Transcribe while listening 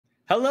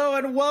Hello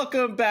and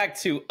welcome back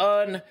to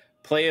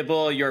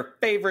Unplayable, your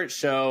favorite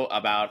show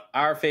about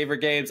our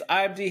favorite games.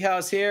 I'm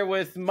D-House here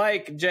with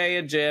Mike, Jay,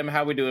 and Jim.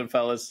 How we doing,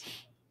 fellas?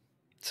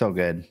 So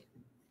good.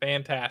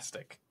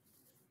 Fantastic.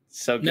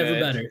 So good. Never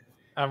better.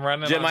 I'm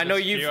running Jim, on I know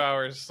just a you've- few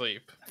hours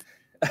sleep.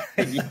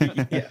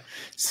 Yeah.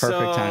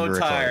 Perfect time to record.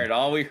 Tired.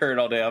 All we heard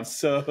all day. I'm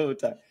so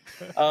tired.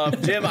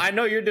 Jim, I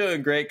know you're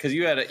doing great because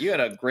you had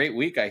a great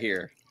week, I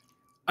hear.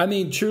 I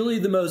mean, truly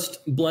the most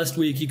blessed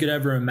week you could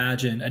ever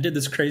imagine. I did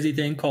this crazy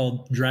thing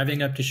called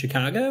driving up to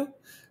Chicago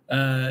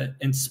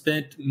and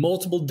spent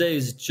multiple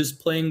days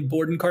just playing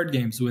board and card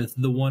games with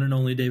the one and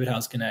only David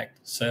House Connect.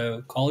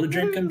 So call it a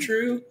dream come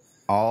true.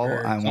 All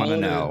I want to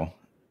know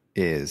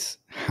is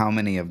how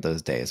many of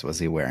those days was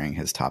he wearing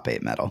his top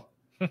 8 medal?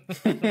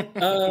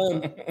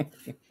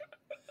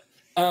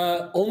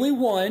 Only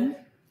one.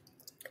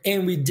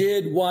 And we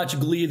did watch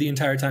Glee the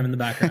entire time in the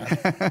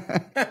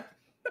background.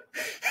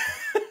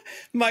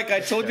 Mike, I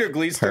told your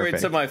Glee story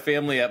Perfect. to my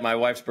family at my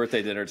wife's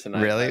birthday dinner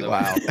tonight. Really?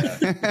 Wow.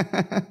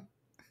 I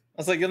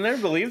was like, you'll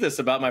never believe this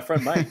about my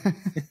friend Mike.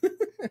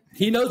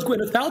 He knows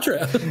Gwyneth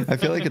Paltrow. I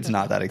feel like it's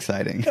not that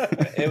exciting.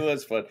 It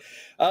was fun.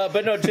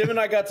 But no, Jim and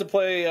I got to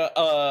play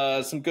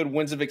some good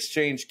Winds of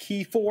Exchange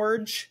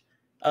Keyforge.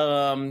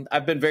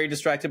 I've been very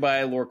distracted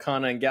by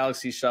Lorcana and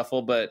Galaxy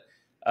Shuffle, but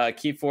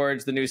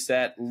Keyforge, the new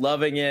set,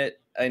 loving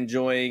it,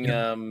 enjoying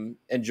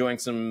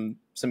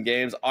some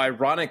games.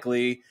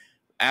 Ironically,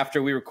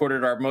 after we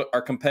recorded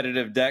our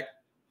competitive deck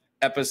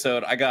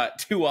episode, I got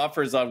 2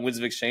 offers on Winds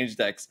of Exchange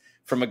decks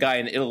from a guy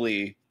in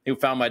Italy who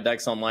found my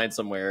decks online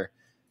somewhere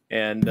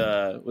and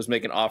was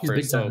making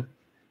offers. So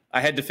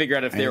I had to figure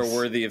out if they were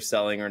worthy of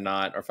selling or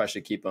not, or if I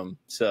should keep them.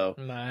 So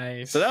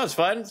Nice. So that was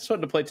fun. Just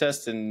wanted to play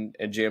test and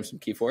jam some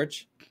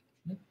Keyforge.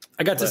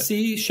 I got to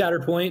see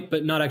Shatterpoint,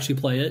 but not actually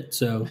play it.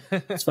 So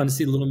it's fun to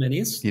see the little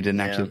minis. You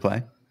didn't actually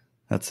play?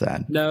 That's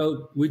sad.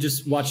 No, we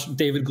just watched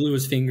David glue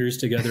his fingers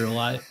together a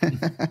lot.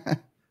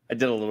 I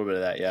did a little bit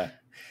of that, yeah.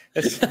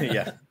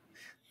 Yeah.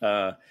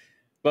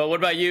 But what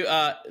about you,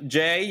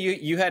 Jay?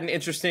 You had an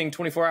interesting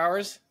 24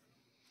 hours?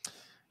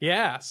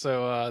 Yeah.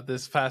 So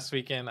this past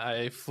weekend,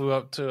 I flew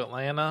up to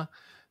Atlanta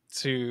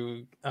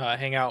to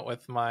hang out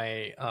with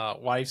my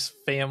wife's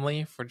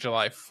family for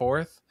July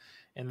 4th.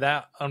 And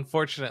that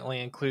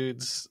unfortunately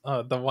includes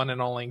the one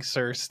and only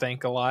Sir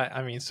Stank-A-Lot.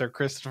 I mean, Sir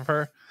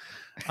Christopher.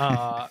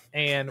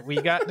 And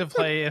we got to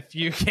play a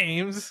few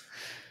games.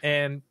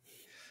 And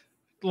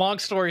long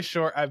story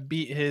short, I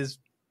beat his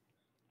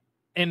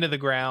into the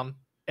ground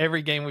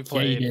every game we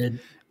played,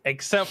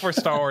 except for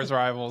Star Wars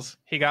Rivals.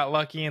 He got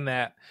lucky in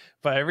that.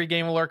 But every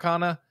game of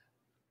Lorcana,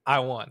 I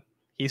won.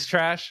 He's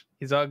trash.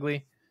 He's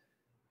ugly.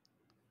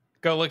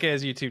 Go look at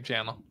his YouTube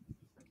channel.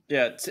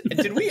 Yeah.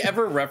 Did we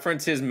ever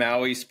reference his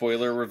Maui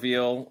spoiler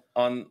reveal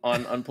on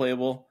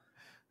Unplayable?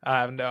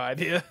 I have no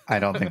idea. I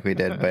don't think we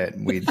did, but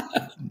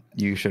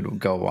you should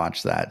go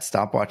watch that.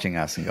 Stop watching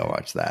us and go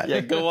watch that.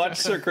 Yeah, go watch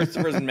Sir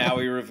Christopher's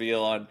Maui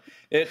reveal on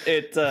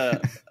it.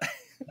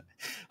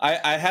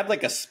 I had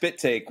like a spit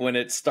take when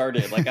it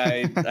started. Like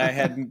I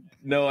had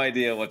no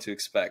idea what to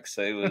expect.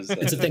 So it was.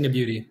 It's a thing of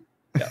beauty.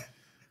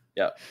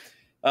 Yeah.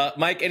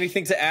 Mike,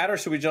 anything to add, or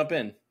should we jump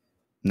in?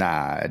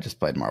 Nah, I just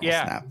played Marvel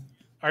Snap.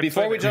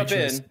 Before we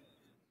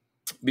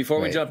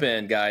jump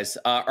in, guys,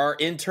 our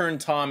intern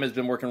Tom has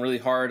been working really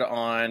hard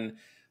on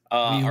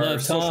our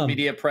social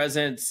media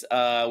presence.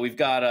 We've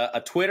got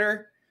a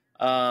Twitter.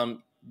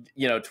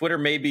 Twitter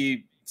may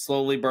be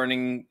slowly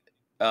burning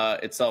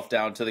itself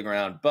down to the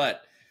ground,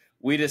 but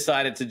we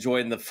decided to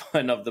join the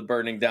fun of the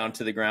burning down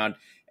to the ground.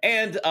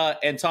 And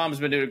Tom's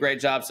been doing a great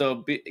job.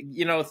 So,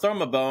 throw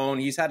him a bone.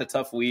 He's had a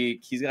tough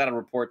week. He's got to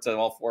report to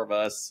all 4 of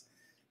us.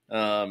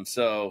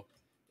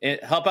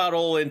 Help out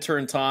old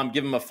intern Tom.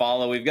 Give him a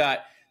follow. We've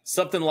got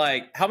something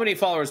like, how many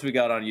followers we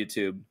got on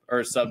YouTube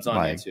or subs on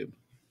YouTube?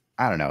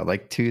 I don't know,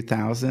 like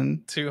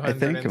 2,000, I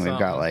think. And we've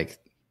got like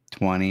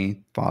 20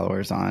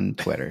 followers on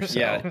Twitter. So.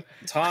 Yeah.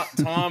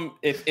 Tom,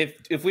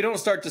 if we don't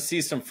start to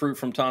see some fruit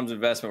from Tom's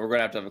investment, we're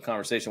going to have a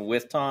conversation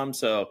with Tom.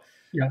 So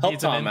help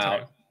Tom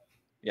out.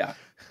 Yeah.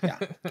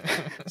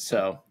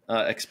 So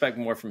expect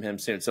more from him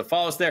soon. So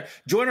follow us there.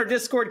 Join our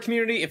Discord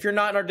community. If you're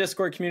not in our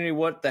Discord community,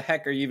 what the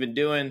heck are you even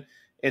doing?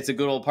 It's a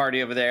good old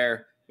party over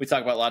there. We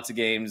talk about lots of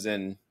games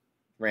and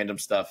random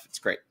stuff. It's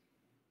great.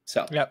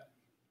 So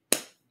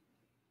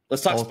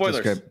let's talk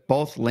spoilers.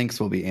 Both links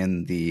will be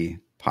in the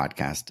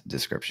podcast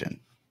description.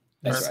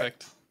 Perfect.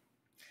 Right.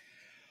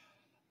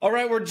 All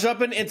right, we're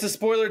jumping into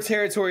spoiler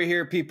territory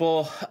here,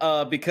 people,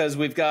 because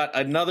we've got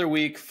another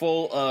week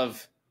full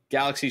of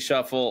Galaxy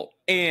Shuffle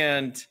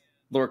and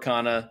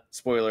Lorcana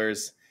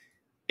spoilers.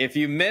 If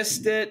you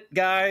missed it,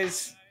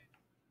 guys,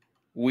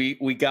 we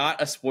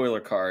got a spoiler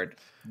card.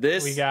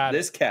 These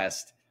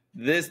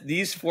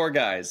 4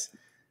 guys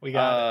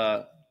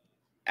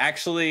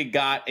actually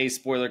got a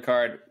spoiler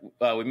card.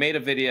 We made a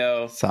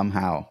video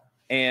somehow,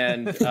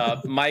 and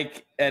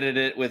Mike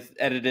edited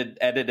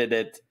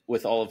it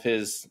with all of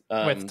his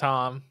with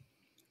Tom.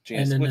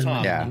 With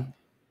Tom. Yeah.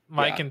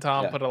 Mike and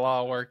Tom put a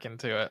lot of work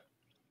into it.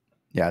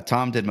 Yeah,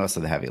 Tom did most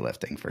of the heavy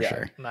lifting for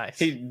sure. Nice.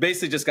 He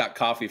basically just got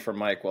coffee from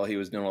Mike while he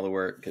was doing all the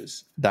work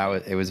because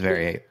it was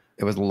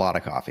a lot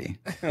of coffee.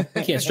 I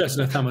can't stress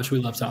enough how much we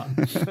love Tom.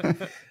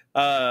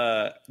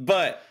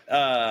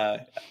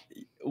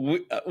 We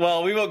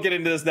won't get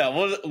into this now.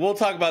 We'll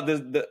talk about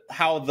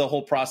how the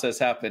whole process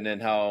happened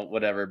and how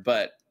whatever.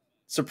 But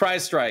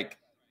surprise strike.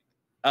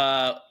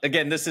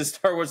 Again, this is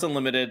Star Wars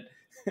Unlimited.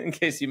 In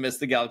case you missed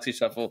the Galaxy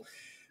Shuffle,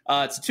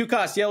 it's a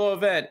 2-cost yellow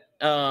event.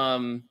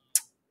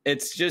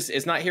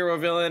 It's not hero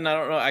villain. I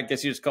don't know. I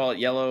guess you just call it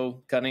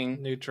yellow,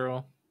 cunning,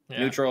 neutral.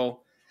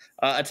 Neutral.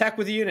 Attack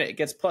with a unit. It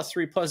gets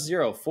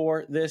 +3/+0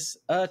 for this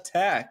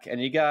attack,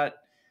 and you got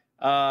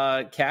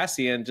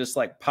Cassian just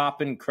like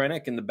popping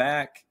Krennic in the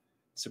back.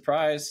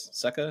 Surprise,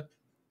 sucker.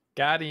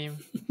 Got him.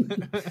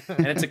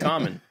 And it's a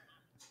common.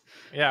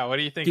 Yeah, what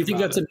do you think? Do you think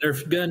that's a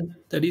Nerf gun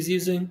that he's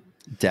using?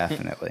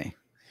 Definitely.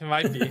 It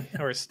might be,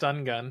 or a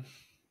stun gun.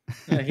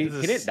 Yeah, he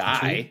didn't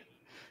die.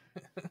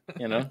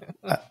 You know?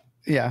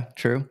 Yeah,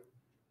 true.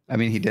 I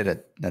mean, he did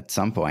it at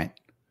some point.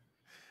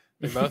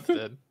 We both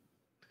did.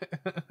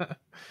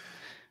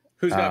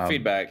 Who's got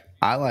feedback?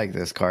 I like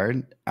this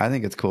card. I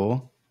think it's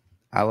cool.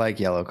 I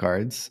like yellow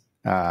cards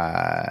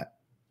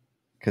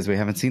because we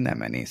haven't seen that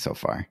many so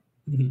far.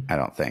 I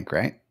don't think,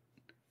 right?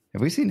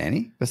 Have we seen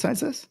any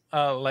besides this?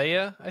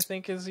 Leia, I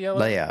think, is yellow.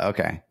 Leia,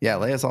 okay. Yeah,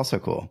 Leia's also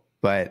cool.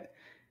 But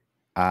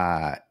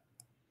I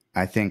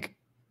think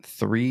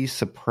 3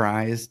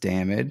 surprise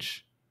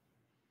damage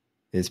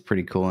is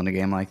pretty cool in a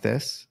game like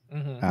this.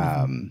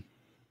 And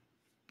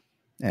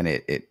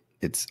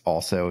it's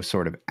also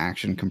sort of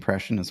action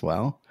compression as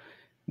well,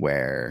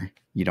 where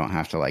you don't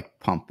have to like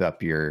pump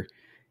up your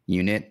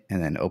unit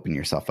and then open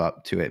yourself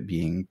up to it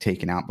being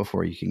taken out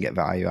before you can get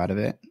value out of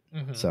it.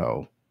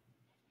 So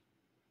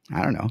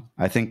I don't know.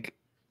 I think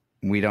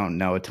we don't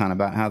know a ton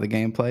about how the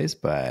game plays,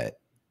 but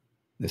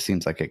this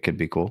seems like it could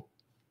be cool.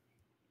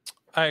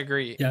 I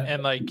agree. Yeah.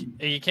 And like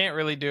you can't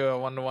really do a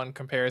 1-to-1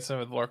 comparison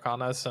with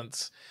Lorcana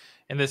since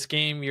in this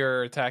game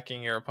you're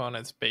attacking your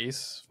opponent's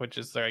base, which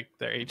is like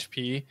their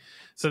HP.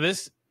 So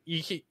this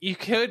you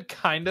could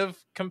kind of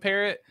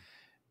compare it,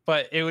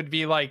 but it would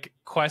be like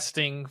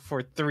questing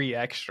for 3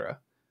 extra.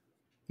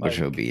 Which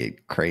would be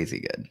crazy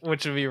good.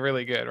 Which would be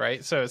really good,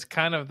 right? So it's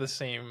kind of the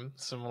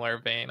similar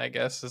vein, I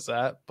guess, as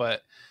that.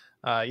 But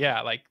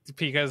yeah, like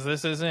because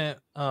this isn't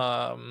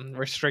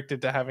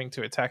restricted to having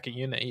to attack a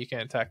unit, you can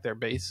attack their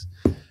base,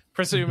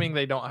 presuming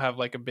they don't have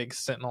like a big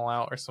sentinel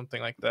out or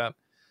something like that.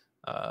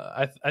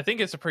 I think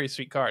it's a pretty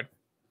sweet card.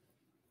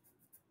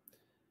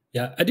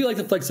 Yeah, I do like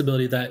the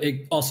flexibility that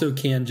it also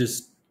can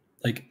just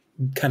like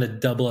kind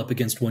of double up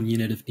against one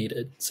unit if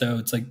needed. So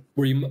it's like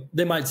where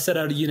they might set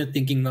out a unit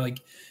thinking like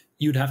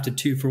you'd have to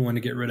 2-for-1 to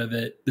get rid of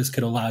it. This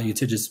could allow you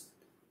to just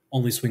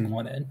only swing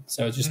one in.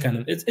 So it's just kind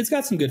of it's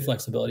got some good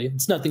flexibility.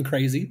 It's nothing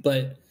crazy,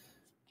 but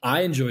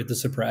I enjoyed the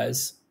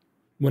surprise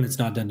when it's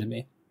not done to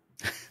me.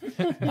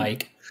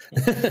 Mike.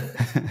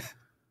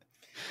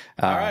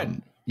 All right.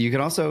 You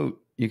can also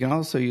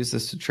use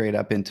this to trade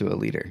up into a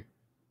leader.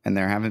 And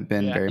there haven't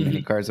been very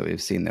many cards that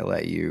we've seen that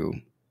let you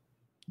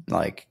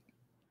like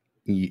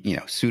you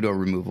know, pseudo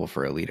removal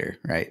for a leader,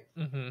 right?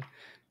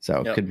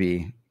 So it could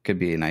be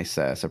a nice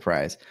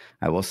surprise.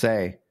 I will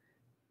say,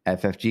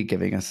 FFG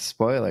giving us a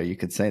spoiler, you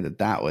could say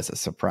that was a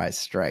surprise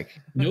strike.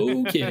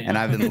 No kidding. And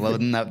I've been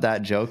loading up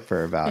that joke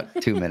for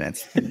about 2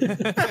 minutes.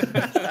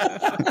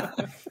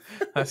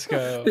 Let's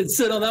go. Been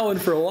sit on that one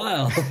for a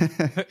while.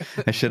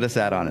 I should have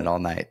sat on it all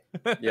night.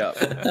 Yeah.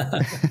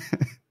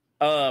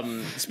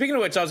 Speaking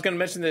of which, I was going to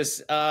mention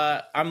this.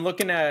 I'm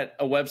looking at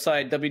a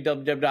website,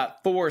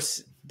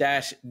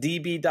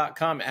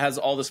 www.force-db.com. It has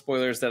all the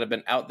spoilers that have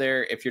been out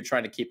there if you're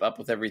trying to keep up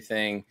with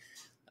everything.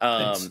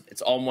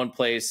 It's all in one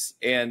place,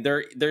 and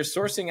they're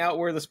sourcing out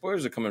where the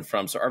spoilers are coming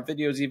from. So our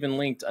video's even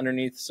linked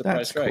underneath Surprise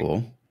That's Strike.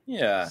 cool.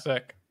 Yeah.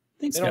 Sick.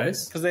 Thanks,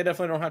 guys. Because they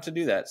definitely don't have to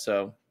do that.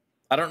 So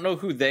I don't know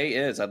who they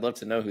is. I'd love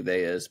to know who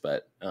they is,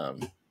 but yeah.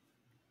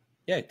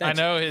 Thanks. I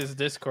know his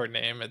Discord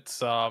name.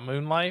 It's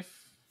Moonlife.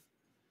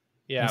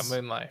 Yeah, Yes.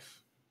 Moonlife.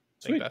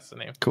 I think that's the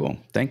name. Cool.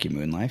 Thank you,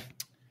 Moonlife.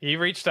 He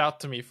reached out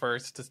to me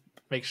first to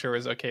make sure it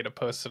was okay to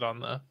post it on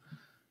the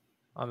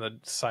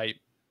site,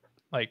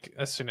 like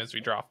as soon as we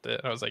dropped it.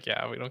 I was like,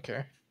 yeah, we don't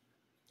care.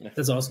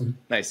 That's awesome.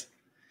 Nice.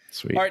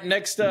 Sweet. All right,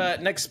 next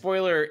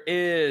spoiler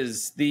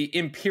is the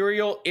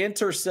Imperial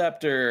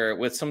Interceptor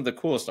with some of the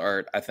coolest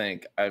art I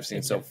think I've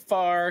seen so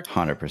far.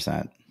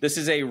 100%. This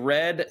is a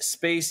red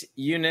space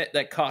unit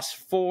that costs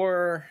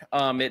 4.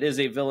 It is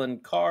a villain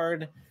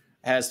card.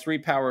 Has 3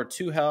 power,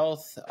 2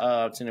 health.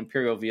 It's an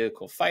Imperial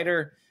vehicle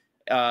fighter.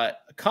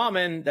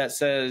 Common that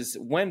says,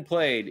 when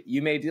played,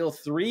 you may deal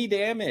 3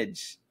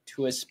 damage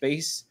to a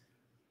space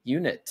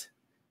unit,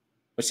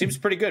 which seems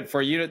pretty good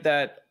for a unit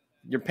that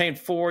you're paying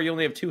 4. You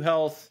only have 2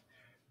 health,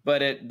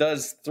 but it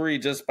does 3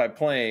 just by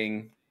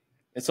playing.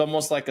 It's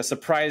almost like a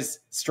surprise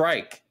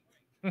strike.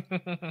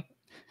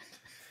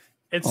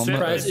 It's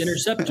Surprise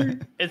Interceptor.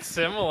 It's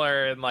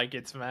similar in like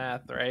its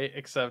math, right?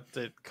 Except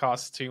it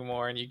costs 2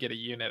 more and you get a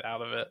unit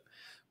out of it.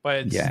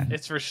 but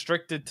it's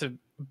restricted to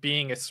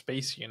being a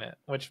space unit,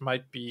 which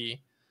might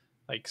be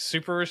like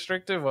super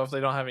restrictive. Well, if they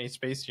don't have any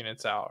space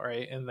units out,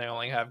 right, and they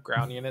only have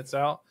ground units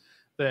out,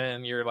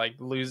 then you're like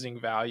losing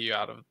value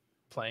out of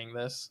playing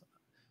this.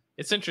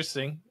 It's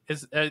interesting.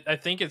 I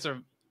think it's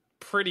a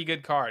pretty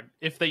good card.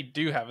 If they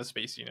do have a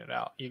space unit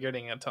out, you're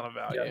getting a ton of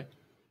value.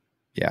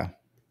 Yeah.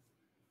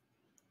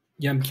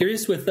 I'm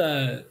curious with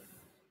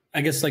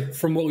I guess like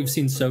from what we've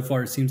seen so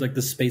far, it seems like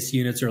the space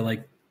units are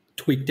like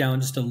tweaked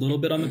down just a little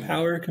bit on the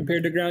power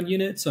compared to ground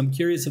units. So I'm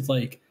curious if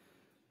like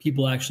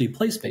people actually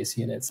play space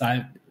units.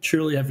 I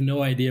truly have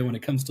no idea when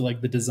it comes to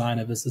like the design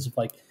of this, if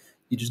like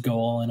you just go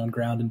all in on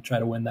ground and try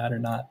to win that or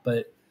not.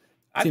 But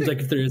it seems like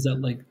if there is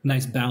that like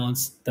nice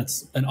balance,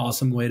 that's an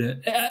awesome way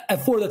to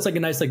at 4. That's like a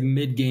nice like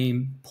mid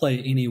game play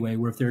anyway.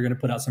 Where if they're going to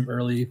put out some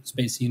early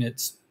space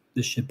units,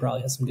 this should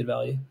probably have some good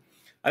value.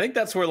 I think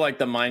that's where like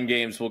the mind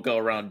games will go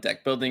around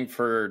deck building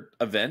for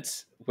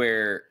events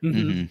where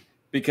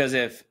because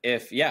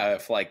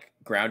if like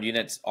ground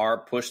units are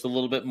pushed a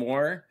little bit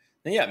more,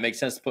 then it makes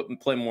sense to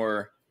play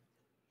more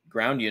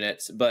ground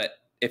units. But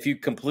if you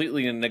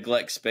completely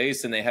neglect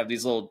space and they have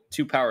these little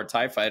 2-power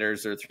TIE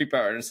fighters or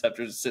 3-power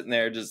interceptors sitting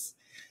there just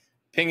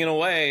pinging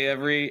away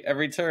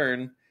every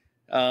turn,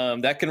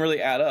 that can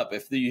really add up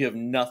if you have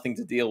nothing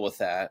to deal with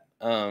that.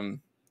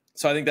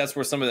 So I think that's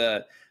where some of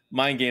the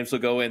mind games will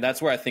go in.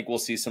 That's where I think we'll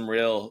see some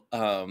real,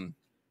 at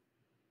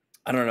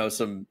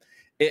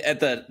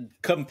the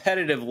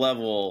competitive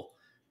level,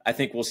 I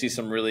think we'll see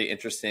some really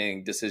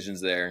interesting decisions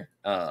there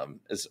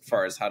as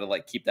far as how to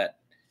like keep that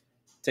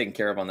taken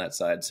care of on that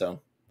side. So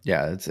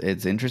yeah,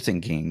 it's interesting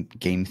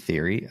game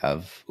theory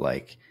of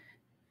like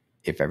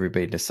if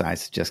everybody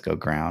decides to just go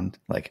ground,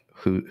 like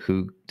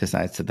who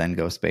decides to then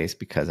go space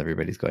because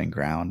everybody's going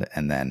ground,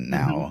 and then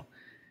now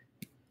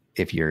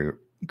if you're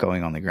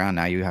going on the ground,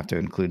 now you have to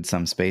include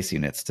some space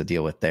units to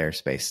deal with their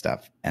space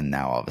stuff, and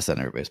now all of a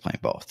sudden everybody's playing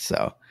both.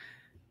 So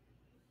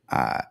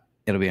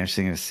it'll be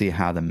interesting to see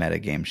how the meta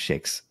game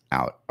shakes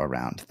out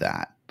around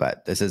that.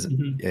 But this is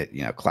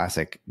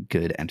classic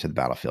good enter the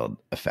battlefield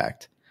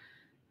effect.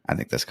 I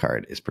think this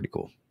card is pretty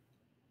cool.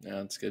 Yeah,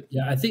 that's good.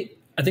 Yeah, I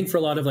think for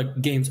a lot of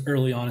like games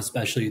early on,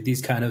 especially,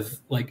 these kind of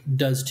like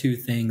does 2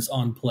 things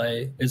on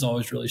play is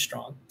always really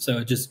strong.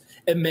 So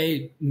it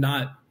may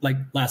not like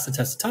last the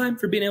test of time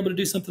for being able to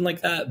do something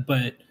like that,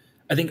 but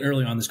I think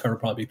early on this card will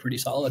probably be pretty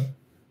solid.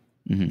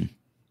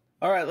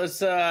 All right,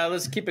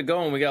 let's keep it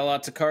going. We got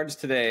lots of cards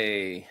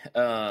today.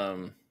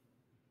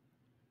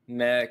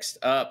 Next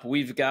up,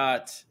 we've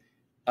got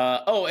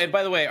and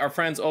by the way, our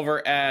friends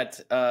over at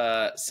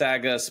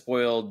Saga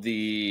spoiled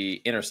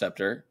the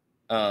Interceptor.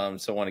 So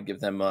I want to give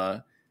them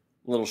a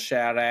little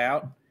shout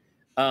out.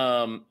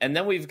 And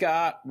then we've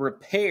got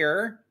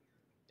Repair.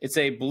 It's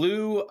a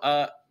blue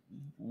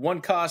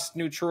 1-cost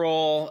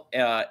neutral,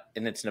 and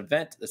it's an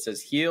event that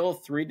says heal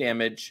 3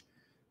 damage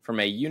from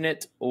a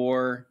unit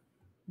or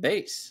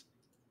base.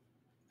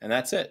 And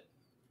that's it.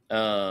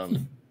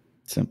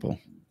 Simple.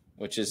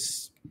 Which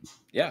is,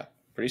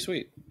 pretty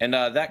sweet. And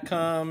that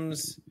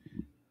comes...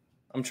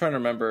 I'm trying to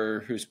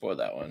remember who spoiled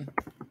that one.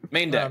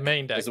 Main deck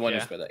is the one who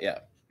spoiled that, yeah.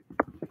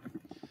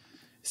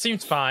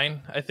 Seems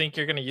fine. I think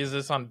you're going to use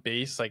this on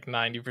base like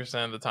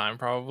 90% of the time,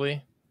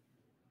 probably.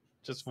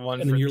 Just one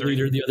and for then your 3.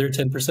 leader the other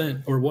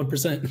 10% or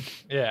 1%.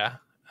 Yeah.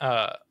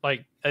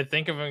 Like I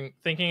think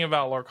thinking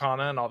about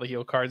Lorcana and all the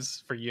heal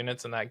cards for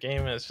units in that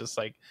game, it's just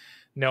like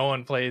no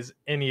one plays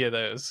any of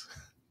those.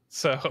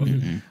 So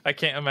I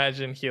can't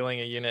imagine healing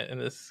a unit in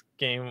this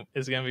game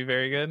is going to be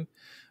very good.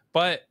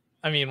 But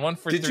I mean, 1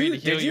 for 3 to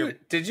heal.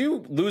 Did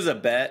you lose a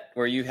bet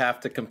where you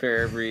have to compare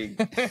every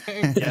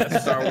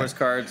Star Wars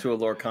card to a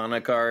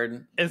Lorcana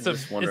card? It's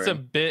a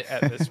bit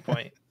at this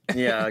point.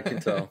 Yeah, I can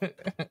tell.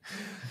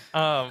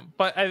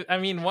 But I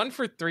mean, 1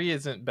 for 3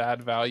 isn't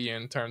bad value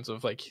in terms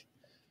of like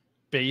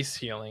base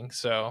healing.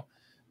 So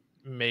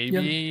maybe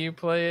you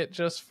play it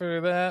just for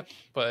that,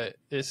 but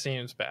it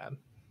seems bad.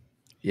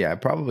 Yeah,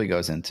 it probably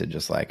goes into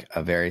just like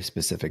a very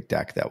specific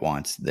deck that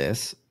wants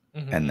this,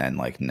 and then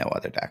like no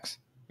other decks.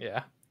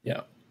 Yeah.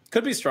 Yeah.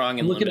 Could be strong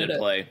in limited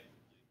play.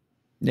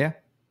 Yeah.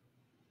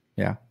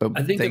 Yeah. But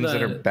I think things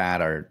that are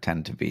bad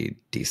tend to be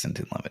decent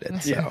and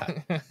limited. So.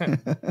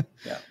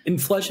 Yeah. In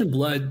Flesh and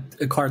Blood,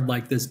 a card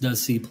like this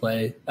does see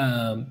play.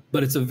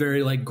 But it's a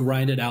very like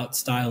grinded out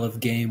style of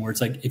game where it's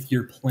like if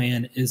your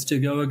plan is to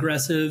go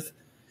aggressive,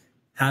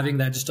 having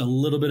that just a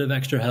little bit of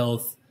extra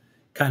health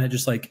kind of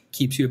just like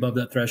keeps you above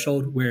that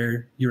threshold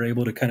where you're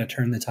able to kind of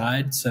turn the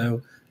tide.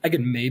 So I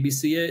could maybe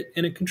see it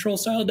in a control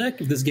style deck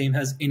if this game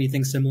has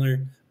anything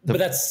similar. But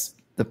that's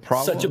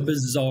such a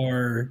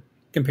bizarre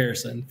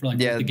comparison for like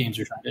what the games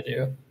you're trying to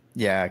do.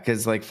 Yeah,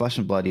 because like Flesh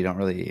and Blood, you don't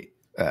really,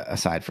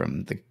 aside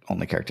from the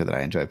only character that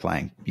I enjoy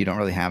playing, you don't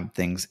really have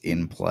things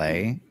in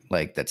play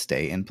like that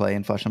stay in play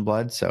in Flesh and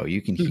Blood. So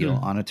you can heal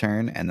on a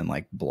turn and then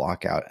like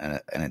block out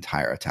an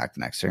entire attack the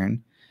next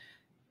turn.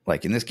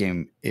 Like in this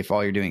game, if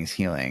all you're doing is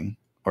healing,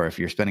 or if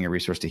you're spending a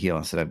resource to heal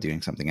instead of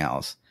doing something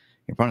else,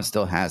 your opponent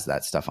still has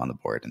that stuff on the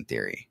board in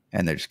theory,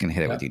 and they're just going to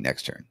hit it with you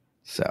next turn.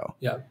 So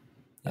yeah.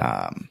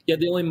 Yeah,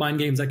 the only mind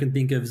games I can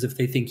think of is if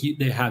they think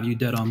they have you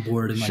dead on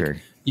board and Sure.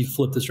 like you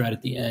flip this right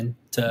at the end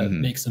to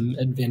make some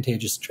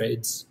advantageous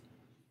trades.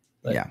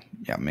 But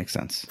yeah, makes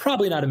sense.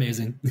 probably not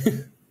amazing.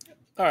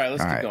 All right,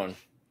 let's All keep right. going.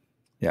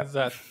 Yeah. Is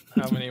that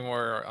how many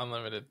more are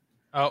unlimited?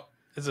 Oh,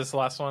 is this the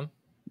last one?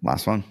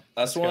 Last one.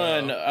 Last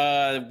one.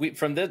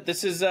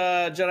 This is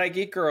Jedi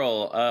Geek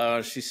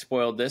Girl. She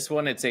spoiled this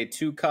one. It's a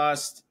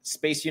 2-cost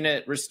space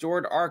unit,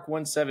 restored Arc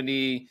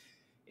 170.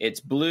 It's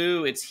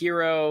blue. It's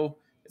hero.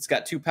 It's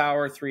got 2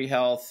 power, 3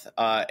 health,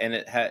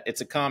 and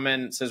it's a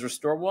common. It says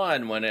restore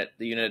 1 when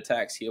the unit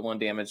attacks, heal 1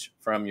 damage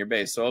from your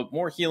base. So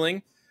more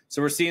healing.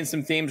 So we're seeing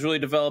some themes really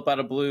develop out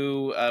of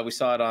blue. We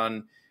saw it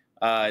on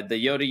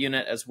the Yoda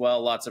unit as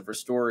well. Lots of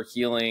restore,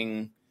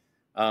 healing,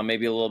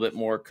 maybe a little bit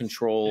more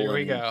control. Here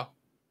we go.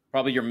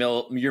 Probably your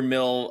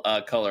mill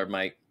color,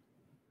 Mike.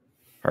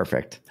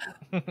 Perfect.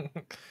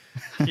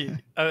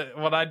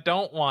 What I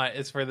don't want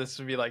is for this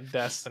to be like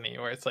Destiny,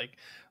 where it's like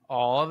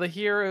all the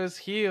heroes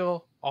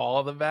heal,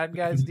 all the bad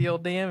guys deal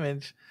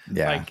damage.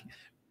 Yeah.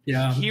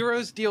 Like,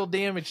 heroes deal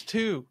damage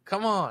too.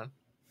 Come on.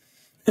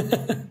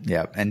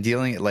 Yeah, and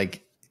dealing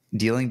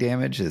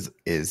damage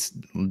is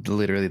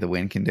literally the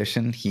win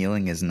condition.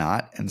 Healing is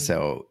not, and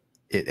so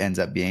it ends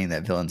up being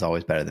that villain's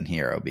always better than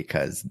hero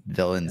because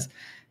villains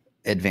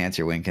advance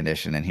your win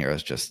condition and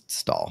heroes just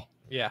stall.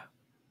 Yeah,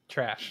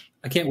 trash.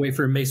 I can't wait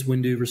for Mace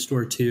Windu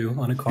Restore 2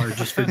 on a card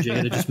just for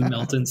Jay to just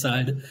melt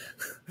inside.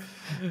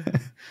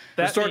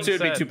 Restore 2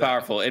 would be too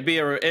powerful. It'd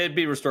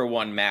be Restore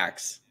 1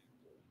 max.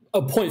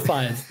 Oh,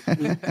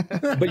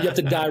 0.5. But you have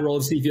to die roll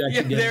to see if you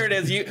actually get there it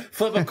is. You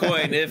flip a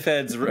coin. If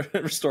heads,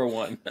 restore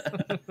 1.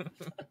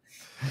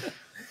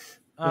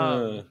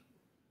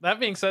 That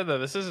being said, though,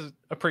 this is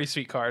a pretty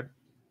sweet card.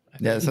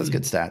 Yeah, this has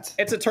good stats.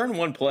 It's a turn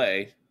 1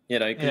 play. You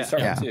know, you can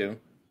start with 2.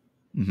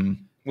 Mm-hmm.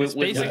 With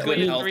basically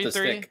good a health to 3/3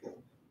 stick.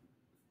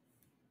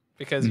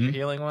 Because you're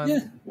healing one. Yeah.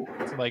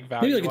 So like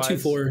Maybe value like a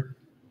 2/4.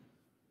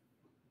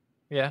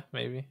 Yeah,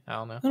 maybe. I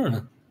don't know. I don't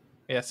know.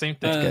 Yeah, same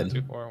thing. That's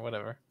good. 2/4,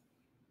 whatever.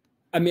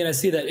 I mean, I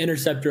see that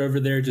Interceptor over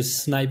there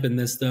just sniping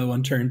this, though,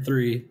 on turn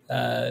 3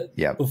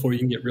 before you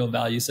can get real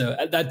value. So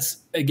that's,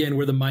 again,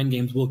 where the mind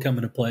games will come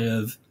into play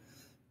of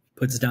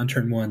puts down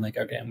turn 1, like,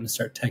 okay, I'm going to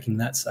start tanking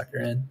that sucker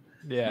in.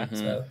 Yeah.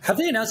 So have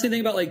they announced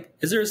anything about, like,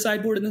 is there a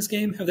sideboard in this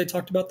game? Have they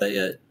talked about that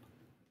yet?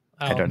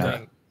 I don't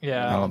know.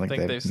 Yeah, I don't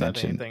think they've said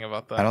anything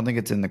about that. I don't think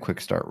it's in the quick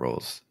start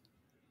rules.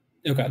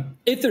 Okay.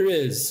 If there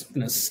is,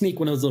 sneak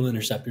one of those little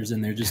interceptors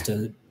in there just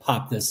to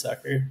pop this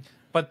sucker.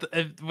 But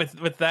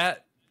with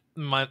that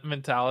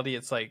mentality,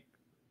 it's like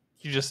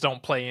you just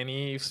don't play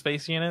any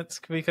space units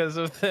because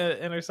of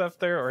the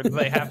interceptor, or do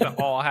they have to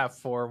all have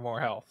 4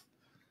 more health?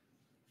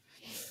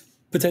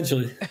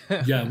 Potentially.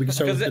 Yeah, we can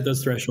start with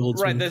those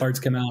thresholds when the cards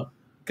come out.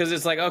 Because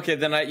it's like, okay,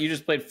 then you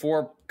just played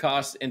 4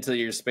 costs into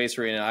your space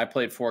arena. I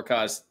played 4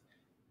 costs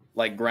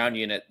like ground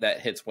unit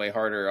that hits way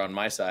harder on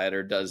my side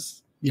or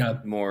does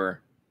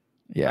more.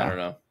 Yeah. I don't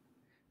know.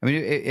 I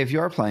mean, if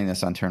you are playing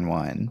this on turn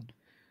 1,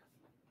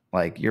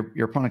 like your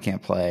opponent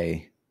can't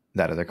play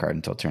that other card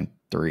until turn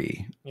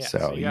 3. Yeah,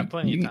 so you got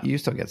plenty of time. You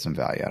still get some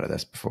value out of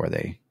this before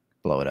they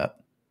blow it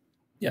up.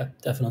 Yeah,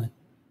 definitely.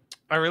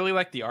 I really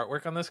like the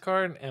artwork on this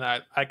card, and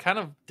I kind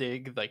of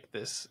dig like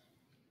this.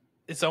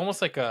 It's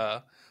almost like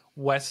a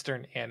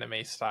Western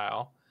anime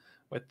style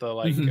with the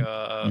like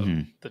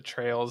the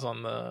trails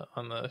on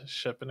the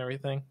ship and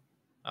everything.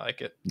 I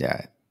like it.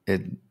 Yeah,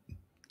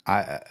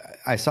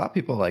 I saw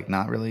people like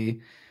not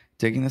really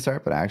digging this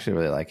art, but I actually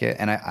really like it.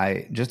 And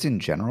I just in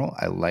general,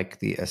 I like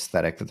the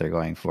aesthetic that they're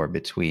going for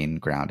between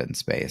ground and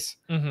space.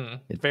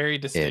 Very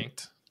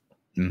distinct.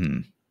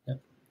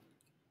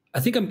 I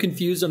think I'm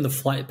confused on the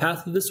flight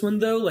path of this one,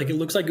 though. Like, it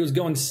looks like it was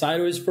going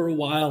sideways for a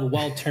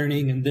while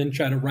turning and then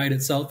trying to right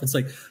itself. It's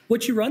like,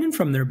 what you running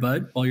from there,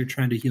 bud, while you're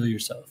trying to heal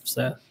yourself?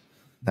 So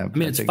I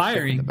mean, it's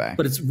firing,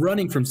 but it's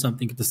running from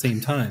something at the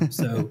same time.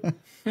 So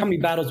how many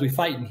battles we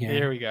fighting here?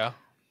 Here we go.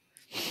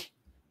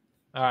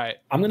 All right.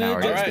 I'm going to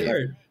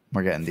start.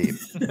 We're getting deep.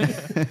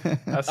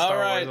 That's Star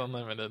Wars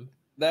Unlimited.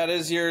 That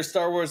is your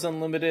Star Wars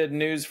Unlimited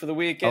news for the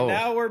week. And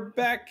now we're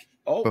back.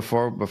 Oh,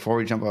 before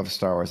we jump off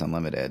Star Wars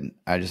Unlimited,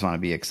 I just want to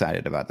be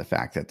excited about the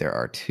fact that there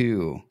are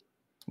 2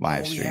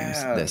 live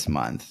streams this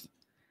month.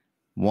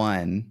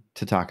 One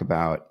to talk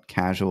about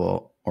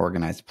casual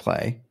organized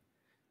play.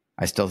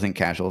 I still think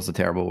casual is a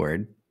terrible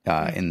word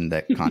in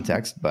the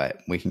context, but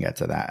we can get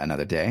to that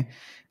another day.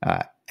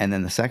 And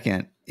then the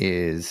second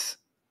is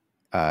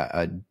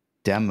a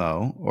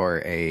demo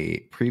or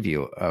a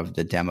preview of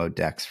the demo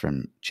decks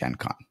from Gen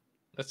Con.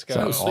 Let's go.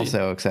 So I'm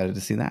also excited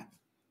to see that.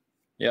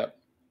 Yep.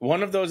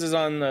 One of those is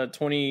on the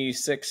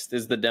 26th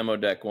is the demo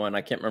deck one.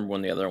 I can't remember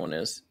when the other one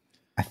is.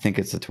 I think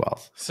it's the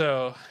 12th.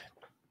 So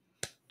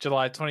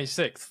July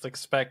 26th,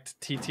 expect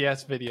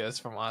TTS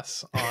videos from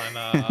us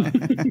on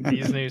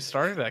these new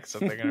starter decks that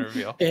they're going to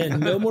reveal.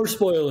 And no more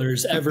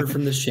spoilers ever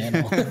from this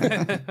channel.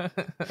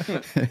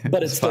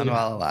 But it's fun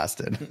while it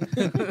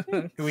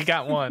lasted. We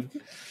got one.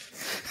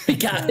 We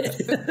got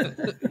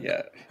it.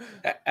 Yeah.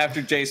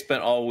 After Jay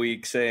spent all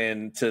week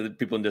saying to the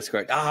people in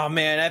Discord, "Oh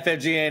man,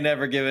 FFG ain't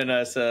never given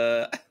us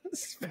a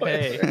spoiler."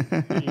 Hey,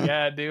 you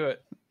gotta do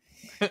it.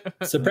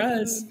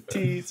 Surprise.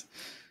 Tease.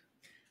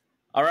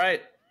 All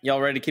right.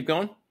 Y'all ready to keep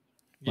going?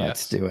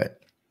 Let's do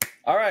it.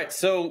 All right.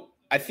 So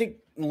I think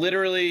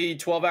literally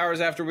 12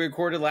 hours after we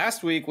recorded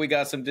last week, we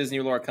got some Disney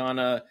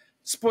Lorcana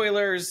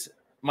spoilers.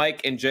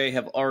 Mike and Jay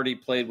have already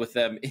played with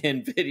them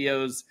in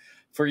videos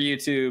for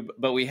YouTube,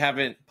 but we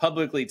haven't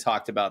publicly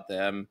talked about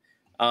them.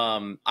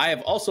 I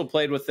have also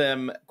played with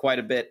them quite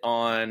a bit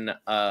on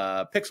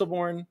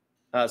Pixelborn,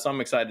 so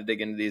I'm excited to dig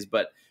into these.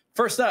 But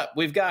first up,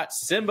 we've got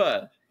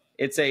Simba.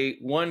 It's a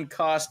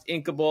 1-cost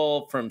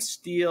inkable from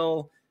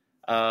Steel.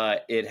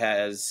 It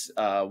has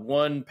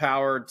 1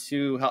 power,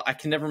 2 health. I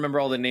can never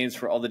remember all the names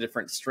for all the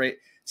different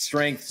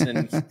strengths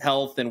and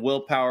health and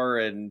willpower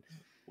and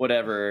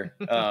whatever.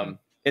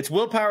 It's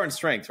willpower and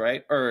strength,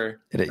 right?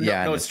 Or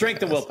no, it's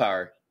strength and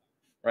willpower,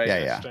 right?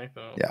 Yeah.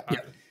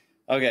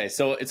 Okay,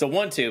 so it's a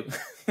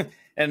 1/2,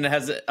 and it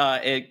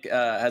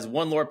has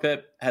 1 lore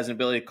pip. Has an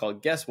ability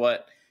called Guess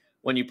What.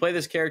 When you play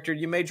this character,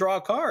 you may draw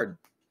a card,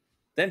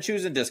 then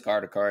choose and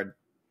discard a card.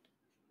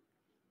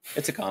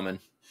 It's a common.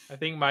 I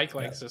think Mike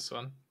likes this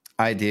one.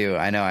 I do.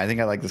 I know. I think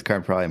I like this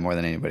card probably more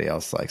than anybody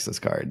else likes this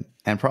card,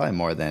 and probably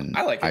more than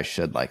I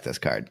should like this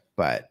card.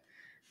 But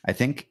I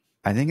think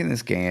in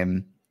this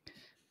game,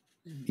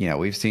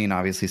 we've seen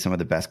obviously some of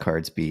the best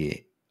cards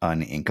be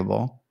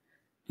uninkable,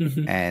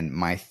 and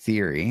my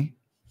theory,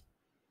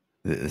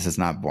 this is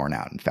not borne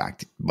out in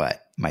fact,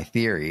 but my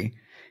theory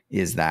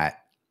is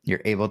that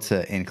you're able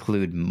to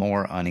include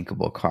more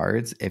uninkable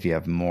cards if you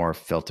have more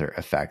filter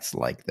effects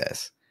like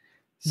this.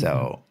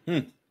 So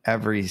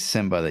every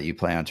Simba that you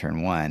play on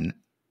turn 1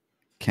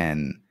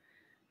 can,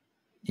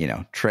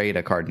 trade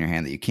a card in your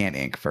hand that you can't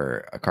ink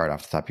for a card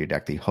off the top of your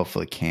deck that you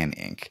hopefully can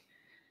ink.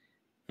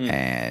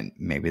 And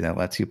maybe that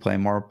lets you play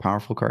more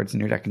powerful cards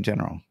in your deck in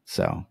general.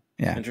 So,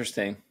 yeah.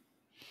 Interesting.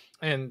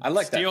 And I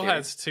like Steel that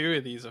has 2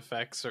 of these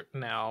effects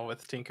now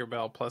with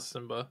Tinkerbell plus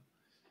Simba.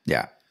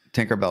 Yeah.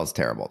 Tinkerbell's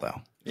terrible,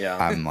 though. Yeah.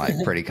 I'm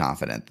pretty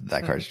confident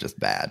that card's just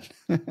bad.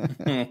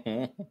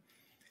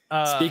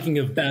 Speaking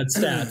of bad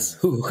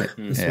stats,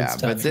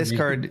 but this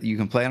card you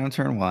can play on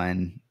turn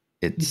 1.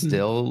 It's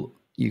still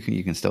you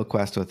can still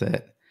quest with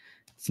it.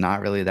 It's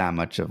not really that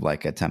much of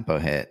like a tempo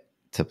hit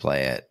to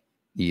play it.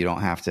 You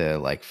don't have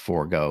to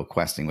forego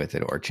questing with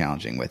it or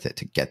challenging with it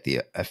to get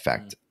the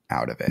effect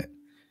out of it.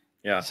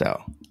 Yeah.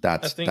 So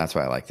that's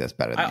why I like this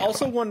better than I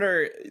also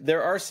wonder,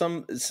 there are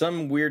some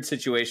weird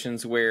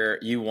situations where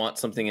you want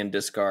something in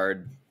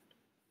discard.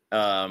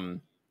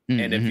 And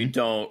if you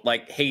don't,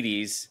 like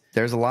Hades,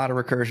 there's a lot of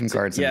recursion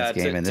cards in this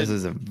game, and this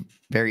is a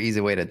very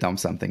easy way to dump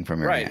something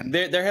from your hand.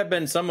 There have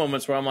been some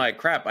moments where I'm like,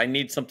 crap, I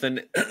need something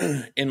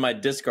in my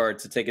discard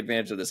to take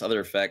advantage of this other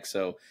effect.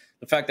 So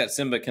the fact that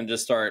Simba can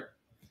just start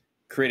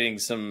creating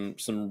some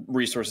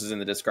resources in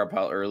the discard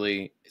pile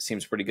early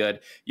seems pretty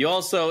good. You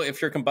also,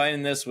 if you're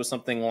combining this with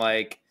something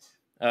like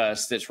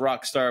Stitch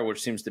Rockstar,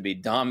 which seems to be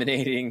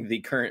dominating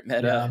the current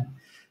meta,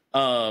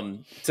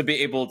 to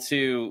be able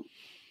to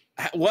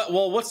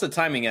what's the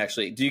timing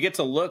actually? Do you get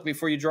to look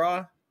before you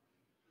draw?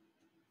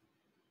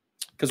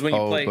 Because when you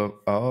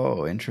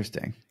play,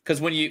 interesting.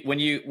 Because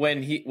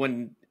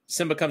when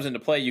Simba comes into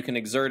play, you can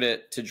exert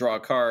it to draw a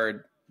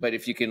card, but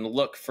if you can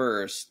look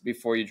first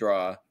before you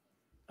draw,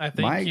 I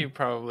think you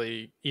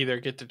probably either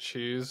get to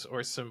choose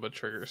or Simba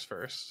triggers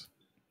first.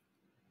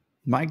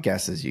 My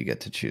guess is you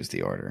get to choose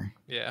the order.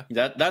 Yeah,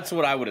 that's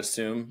what I would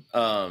assume.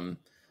 I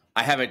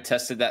haven't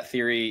tested that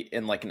theory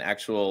in an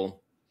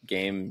actual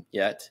game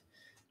yet.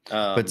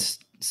 But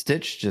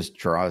Stitch just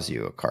draws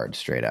you a card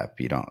straight up.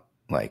 You don't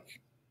right?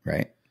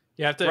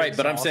 You have to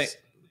but I'm saying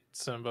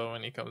Simba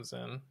when he comes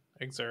in,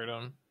 exert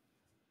him.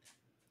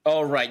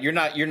 Oh, right. You're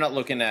not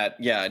looking at.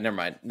 Yeah, never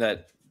mind.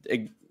 That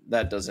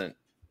doesn't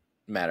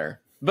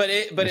matter. But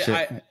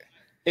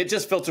it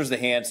just filters the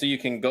hand, so you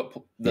can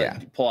go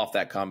pull off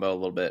that combo a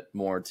little bit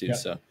more too. Yeah.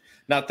 So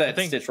not that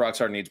Stitch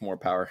Rockstar needs more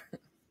power.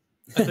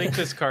 I think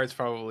this card's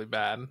probably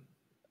bad.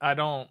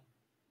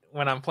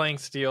 When I'm playing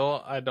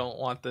Steel, I don't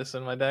want this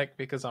in my deck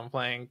because I'm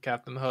playing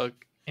Captain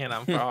Hook and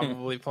I'm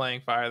probably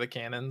playing Fire the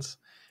Cannons.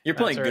 You're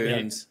playing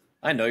Goons.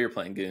 I know you're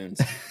playing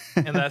Goons.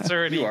 And that's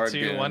already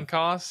 2/1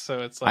 cost, so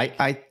it's like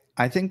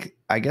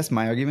I guess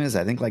my argument is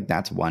I think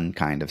that's one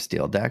kind of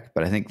Steel deck,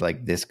 but I think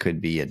this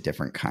could be a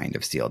different kind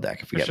of Steel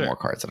deck if we get more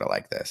cards that are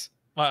like this.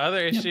 My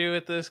other issue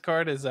with this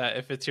card is that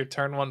if it's your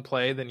turn 1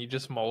 play, then you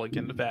just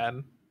mulligan to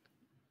bad.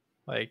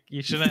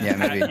 You shouldn't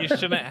you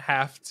shouldn't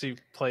have to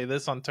play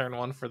this on turn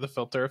 1 for the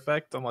filter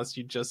effect unless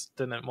you just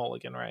didn't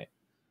mulligan right.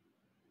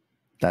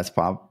 That's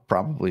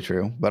probably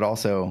true, but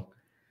also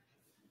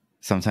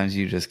sometimes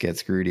you just get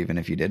screwed even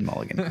if you did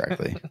mulligan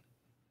correctly.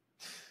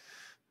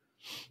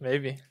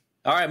 Maybe.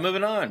 All right,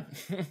 moving on.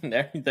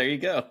 There you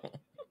go.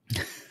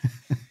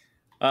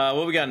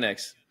 What we got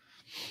next?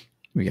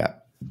 We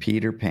got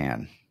Peter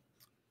Pan.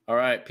 All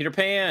right, Peter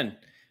Pan.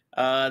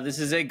 This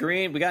is a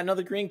green. We got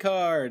another green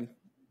card.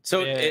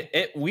 So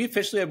we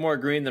officially have more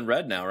green than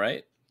red now,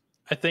 right?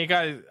 I think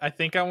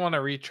I want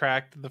to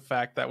retract the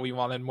fact that we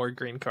wanted more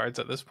green cards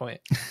at this point.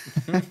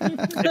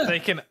 If they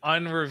can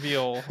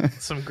unreveal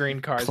some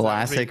green cards,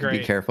 classic.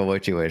 Be careful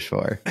what you wish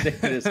for.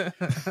 It is.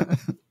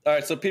 All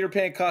right, so Peter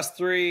Pan costs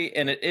 3,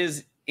 and it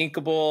is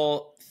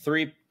inkable.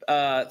 3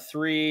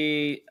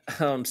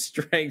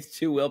 strength,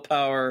 2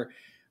 willpower.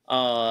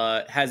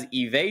 Has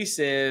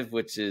evasive,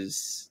 which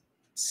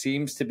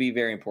seems to be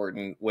very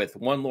important, with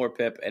 1 lore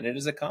pip, and it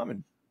is a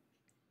common.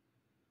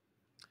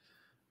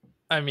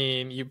 I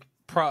mean,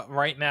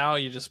 right now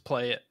you just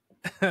play it.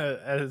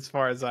 As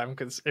far as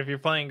because if you're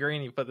playing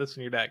green, you put this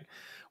in your deck.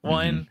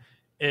 1,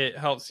 it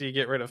helps you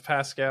get rid of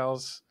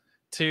Pascals.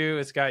 2,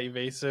 it's got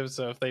evasive,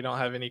 so if they don't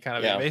have any kind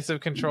of evasive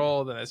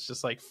control, then it's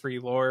just like free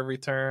lore every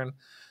turn.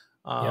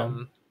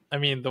 I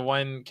mean, the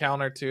one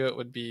counter to it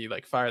would be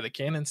like Fire the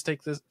Cannons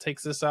takes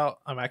this out.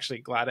 I'm actually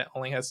glad it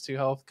only has 2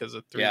 health, because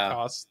a 3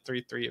 cost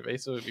 3/3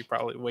 evasive would be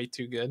probably way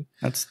too good.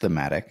 That's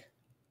thematic.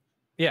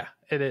 Yeah,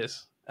 it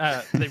is.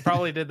 They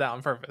probably did that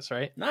on purpose,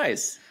 right?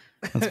 Nice.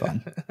 That's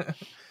fun.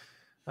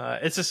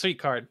 It's a sweet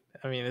card.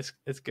 I mean,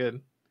 it's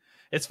good.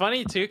 It's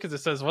funny too, because it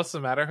says, "What's the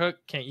matter, Hook?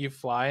 Can't you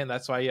fly?" And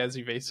that's why he has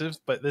evasive.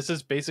 But this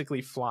is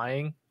basically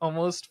flying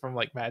almost from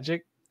like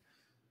Magic.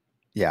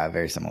 Yeah,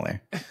 very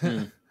similar.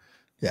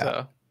 Yeah.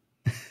 So.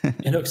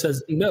 And Hook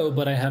says, "No,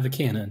 but I have a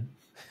cannon."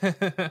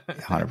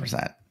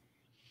 100%.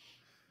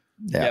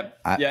 Yeah.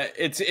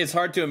 It's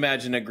hard to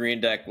imagine a green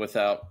deck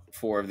without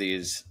 4 of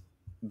these,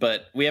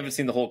 but we haven't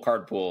seen the whole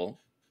card pool.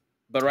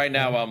 But right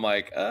now, I'm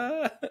like,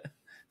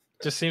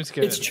 just seems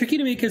good. It's tricky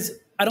to me because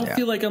I don't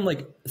feel like I'm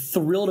like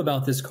thrilled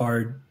about this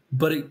card,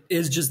 but it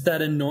is just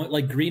that annoying.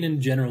 Like green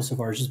in general so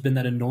far has just been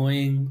that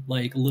annoying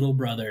like little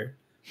brother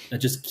that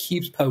just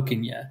keeps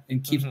poking you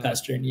and keeps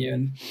pestering you,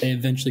 and they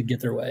eventually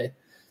get their way.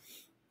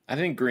 I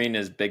think green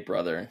is Big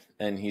Brother,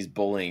 and he's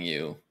bullying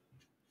you.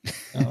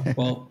 Oh,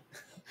 well,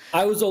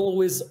 I was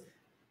always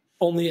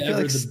only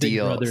ever like the big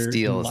brother.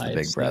 Steel is the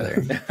big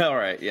brother. All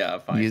right, yeah,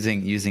 fine.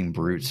 Using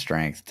brute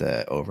strength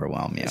to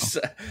overwhelm you.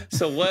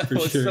 So what? For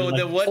sure. So like,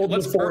 then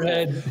what's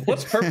purple?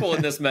 What's purple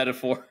in this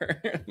metaphor?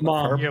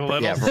 Mom.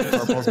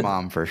 Purple's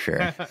mom for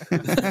sure.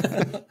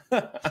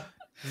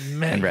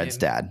 And red's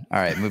dad. All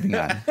right, moving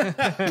on.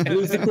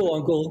 Blue's the cool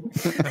uncle.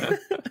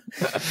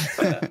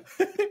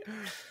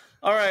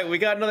 All right, we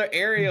got another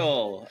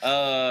Ariel.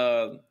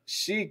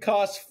 She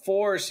costs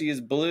 4. She is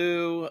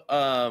blue,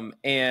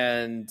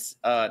 and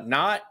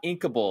not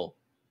inkable.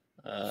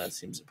 It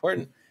seems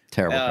important.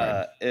 Terrible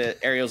card.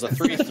 Ariel's a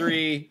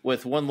 3/3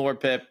 with 1 lore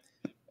pip,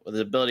 with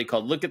an ability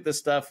called "Look at this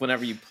stuff."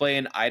 Whenever you play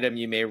an item,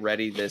 you may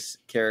ready this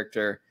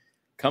character.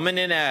 Coming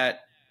in at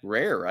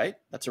rare, right?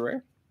 That's a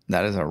rare.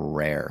 That is a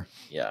rare.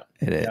 Yeah,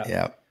 it is.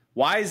 Yeah.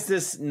 Why is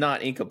this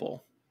not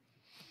inkable?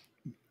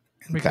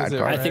 Because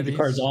I think the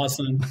card's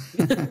awesome.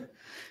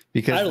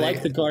 Because I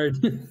like the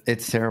card.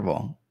 It's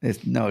terrible.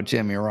 No,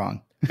 Jim, you're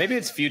wrong. Maybe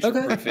it's future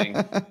proofing.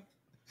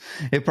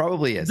 It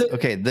probably is.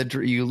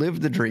 You live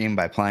the dream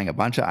by playing a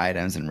bunch of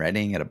items and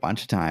readying it a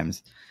bunch of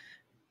times.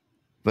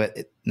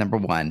 But number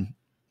 1,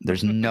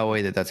 there's no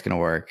way that that's going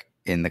to work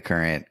in the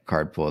current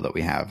card pool that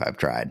we have. I've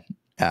tried.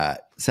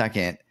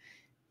 Second,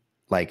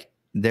 like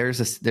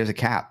there's a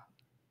cap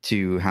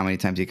to how many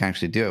times you can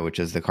actually do it, which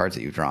is the cards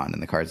that you've drawn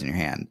and the cards in your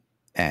hand,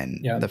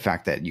 and the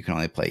fact that you can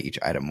only play each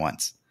item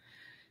once.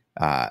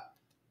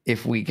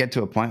 If we get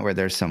to a point where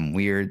there's some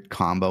weird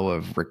combo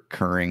of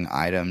recurring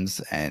items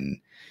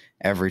and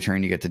every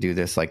turn you get to do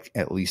this like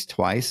at least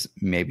twice,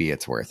 maybe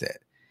it's worth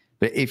it.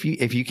 But if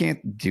you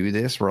can't do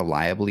this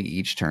reliably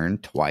each turn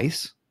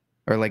twice,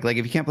 or like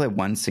if you can't play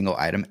one single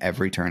item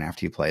every turn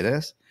after you play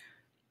this,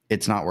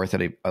 it's not worth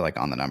it like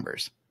on the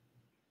numbers.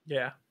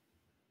 Yeah,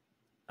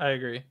 I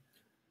agree.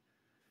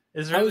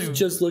 I was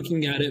just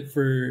looking at it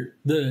for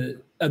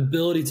the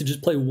ability to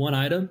just play one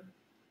item,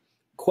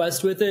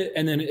 quest with it,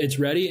 and then it's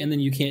ready, and then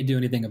you can't do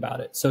anything about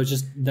it. So it's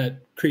just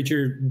that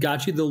creature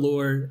got you the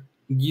lore,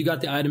 you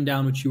got the item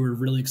down, which you were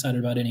really excited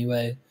about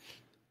anyway,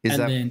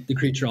 then the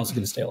creature also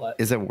going to stay alive.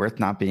 Is it worth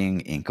not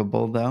being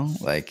inkable though?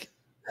 Like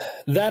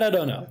that, I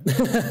don't know.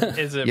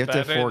 Is it you have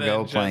to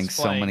forego playing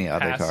so many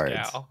other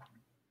cards?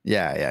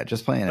 Yeah,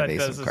 just playing an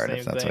evasive card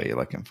if that's what you're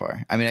looking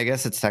for. I mean, I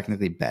guess it's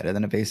technically better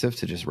than evasive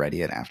to just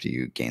ready it after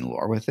you gain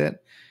lore with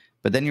it,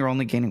 but then you're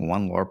only gaining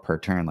 1 lore per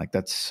turn. Like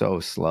that's so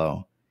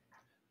slow.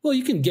 Well,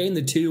 you can gain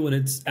the 2 when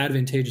it's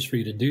advantageous for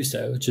you to do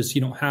so. It's just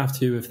you don't have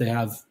to if they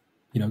have,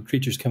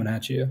 creatures coming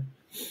at you.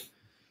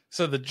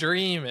 So the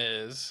dream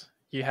is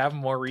you have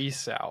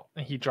Maurice out,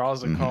 and he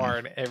draws a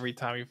card every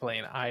time you play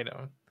an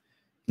item.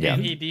 Yeah.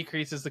 And he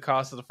decreases the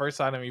cost of the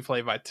first item you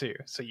play by 2.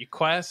 So you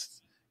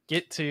quest,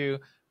 get 2,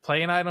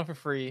 play an item for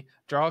free,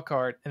 draw a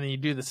card, and then you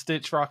do the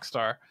Stitch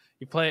Rockstar.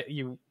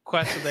 You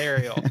quest with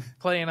Ariel,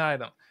 play an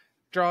item,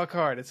 draw a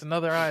card. It's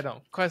another item.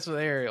 Quest with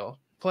Ariel.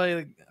 play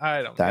the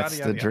item. That's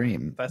yada, the yada,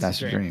 dream. yada. That's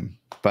the dream.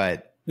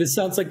 But this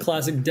sounds like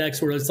classic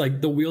decks where it's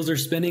like the wheels are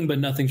spinning, but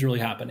nothing's really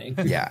happening.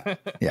 yeah,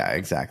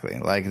 exactly.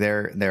 Like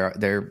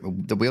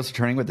the wheels are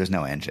turning, but there's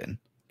no engine.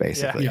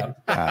 Basically,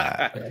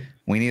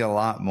 we need a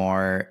lot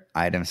more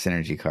item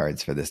synergy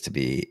cards for this to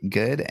be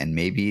good, and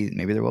maybe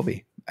there will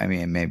be. I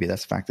mean, maybe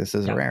that's the fact this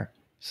is a rare.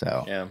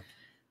 So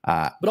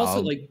but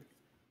also go get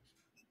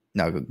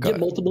ahead.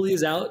 multiple of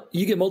these out.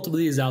 You get multiple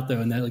of these out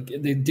though, and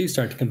they do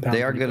start to compound.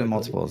 They are good in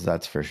multiples,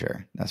 that's for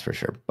sure.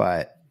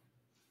 But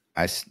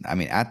I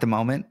mean, at the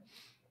moment,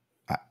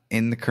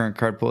 in the current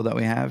card pool that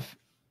we have,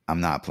 I'm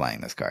not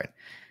playing this card.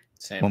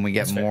 Same. When we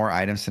get more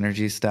item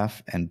synergy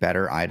stuff and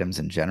better items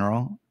in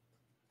general,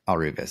 I'll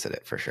revisit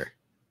it for sure.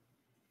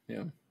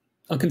 Yeah,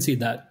 I'll concede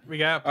that. We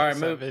got that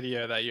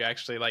video that you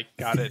actually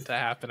got it to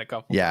happen a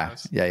couple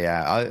times.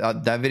 Yeah.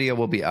 That video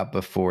will be up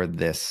before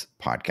this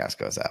podcast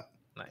goes up.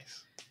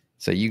 Nice.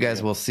 So you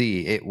guys will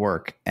see it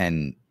work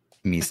and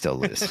me still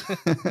lose.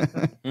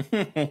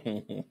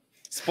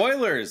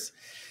 Spoilers.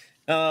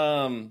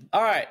 All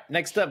right.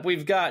 Next up,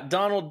 we've got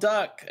Donald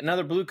Duck,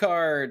 another blue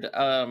card.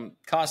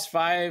 Cost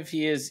 5.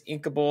 He is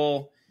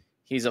inkable.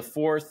 He's a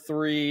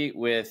 4/3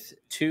 with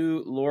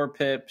 2 lore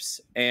pips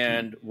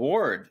and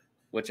ward,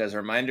 which, as a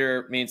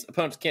reminder, means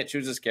opponents can't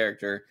choose this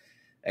character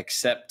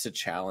except to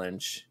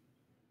challenge.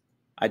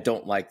 I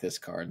don't like this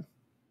card.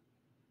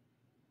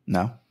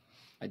 No,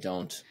 I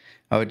don't.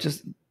 Oh,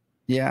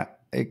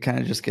 it kind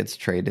of just gets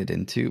traded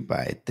into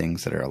by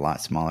things that are a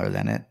lot smaller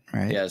than it,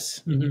 right?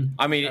 Yes. Mm-hmm.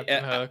 I mean,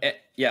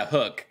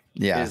 Hook.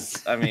 Yeah.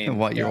 I mean,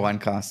 what your one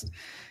cost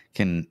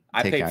can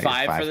I take paid out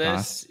 5 your 5 for this.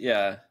 cost.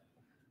 Yeah.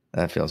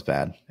 That feels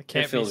bad. It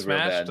can't be feels real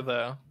smashed, bad.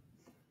 though.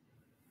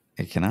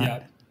 It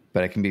cannot,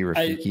 but it can be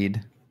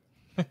Rafiki'd.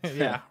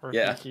 Yeah,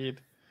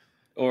 Rafiki'd.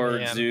 Or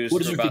Man. Zeus What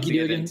does we're about Rafiki to do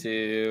get again?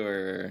 into,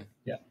 or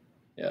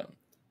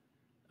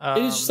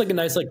It's just like a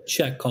nice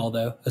check call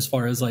though, as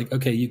far as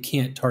okay, you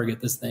can't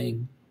target this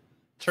thing.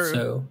 True.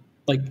 So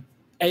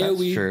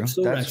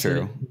AoE. That's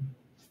true.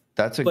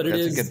 That's a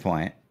good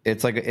point.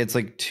 It's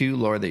like 2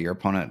 lore that your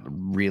opponent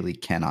really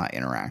cannot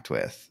interact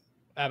with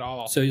at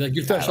all. So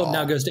your threshold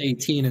now goes to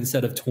 18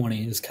 instead of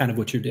 20 is kind of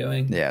what you're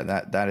doing. Yeah,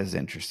 that is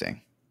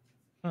interesting.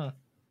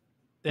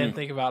 Didn't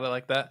think about it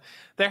like that.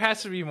 There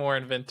has to be more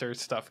inventor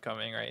stuff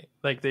coming, right?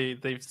 Like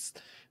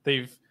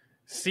they've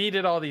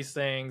seeded all these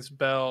things.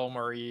 Belle,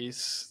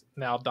 Maurice,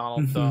 now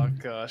Donald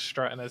Duck,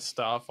 strutting his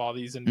stuff. All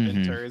these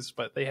inventors,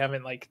 but they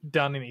haven't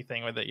done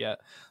anything with it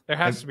yet. There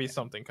has to be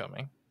something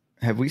coming.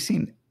 Have we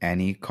seen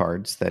any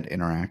cards that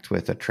interact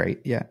with a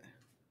trait yet?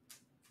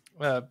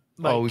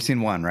 We've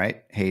seen one,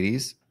 right?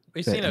 Hades.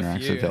 We've seen a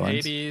few.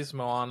 Hades,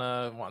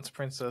 Moana, Wants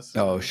Princess.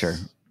 Oh, sure.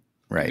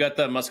 Right. You got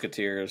the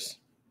Musketeers.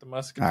 The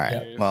Musketeers. All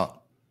right.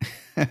 Well,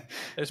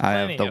 I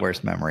have the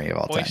worst memory of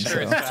all time.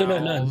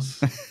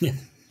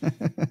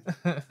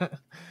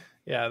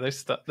 Yeah,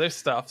 there's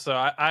stuff. So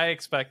I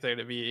expect there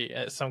to be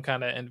some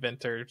kind of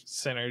inventor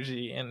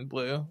synergy in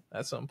blue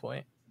at some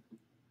point.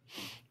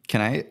 Can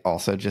I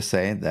also just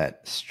say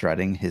that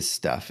strutting his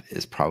stuff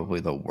is probably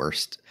the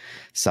worst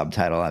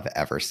subtitle I've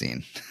ever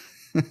seen.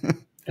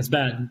 It's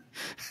bad.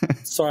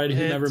 Sorry to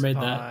whoever made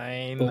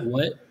fine. that. But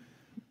what?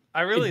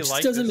 I really it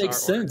like. Doesn't this make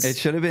artwork. sense. It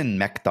should have been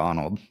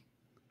McDonald.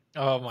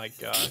 Oh my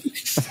god!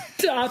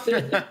 Stop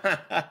it!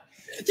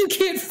 You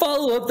can't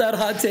follow up that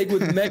hot take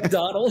with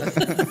McDonald.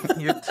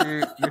 You're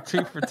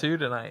 2 for 2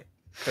 tonight,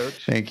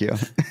 Coach. Thank you.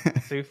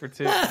 2 for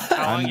 2.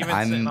 How long you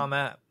been sitting on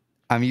that?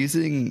 I'm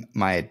using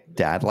my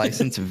dad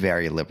license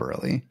very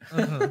liberally.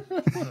 All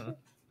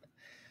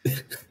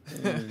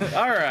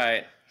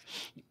right.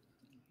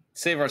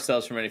 Save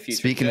ourselves from any future.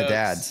 Speaking jokes. of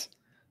dads.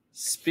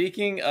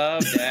 Speaking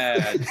of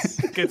dads.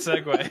 Good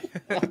segue.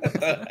 What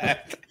the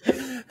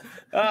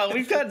heck?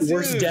 We've got Zeus.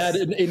 Worst dad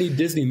in any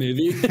Disney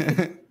movie.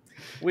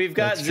 We've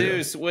got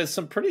Zeus with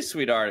some pretty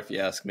sweet art, if you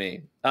ask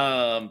me.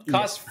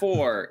 Cost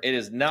 4. It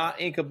is not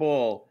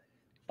inkable.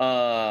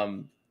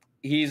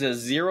 He's a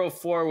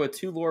 0/4 with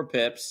 2 lore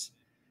pips.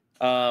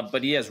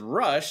 But he has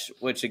Rush,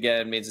 which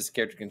again means this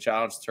character can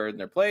challenge the turn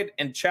they're played,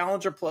 and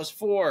Challenger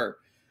 +4.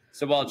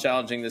 So while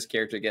challenging, this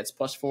character gets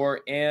 +4,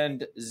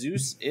 and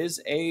Zeus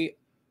is a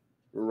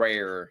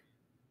rare.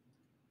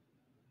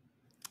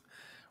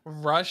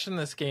 Rush in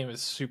this game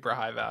is super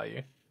high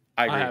value.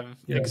 I agree. I have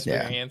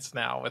experience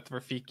now with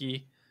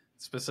Rafiki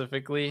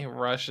specifically.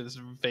 Rush is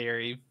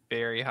very,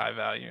 very high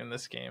value in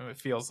this game. It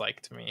feels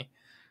like to me.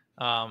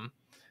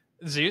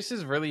 Zeus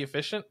is really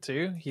efficient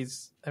too.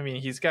 He's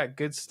got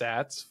good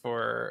stats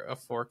for a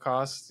 4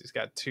 cost. He's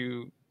got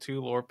two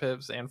lore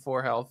pips and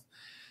 4 health.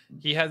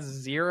 He has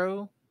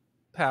 0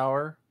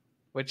 power,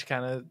 which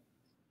kind of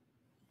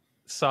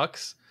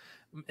sucks.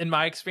 In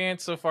my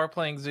experience so far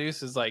playing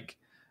Zeus is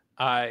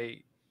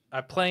I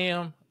play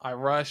him, I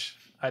rush,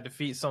 I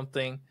defeat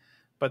something,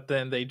 but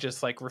then they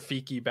just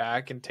Rafiki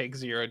back and take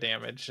 0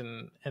 damage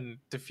and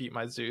defeat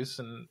my Zeus,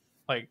 and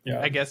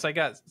I guess I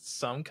got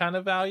some kind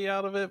of value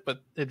out of it,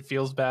 but it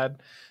feels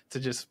bad to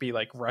just be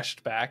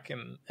rushed back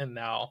and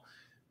now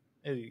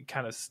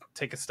kind of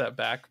take a step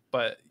back.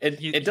 But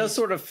it does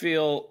sort of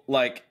feel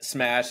like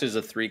Smash is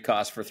a 3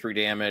 cost for 3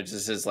 damage.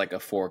 This is like a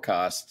 4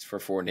 cost for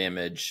 4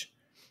 damage.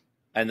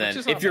 And then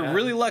if you're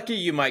really lucky,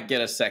 you might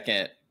get a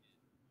second.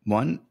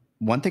 One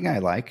thing I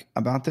like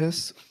about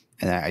this,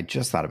 and I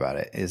just thought about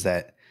it, is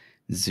that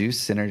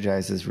Zeus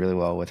synergizes really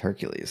well with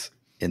Hercules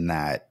in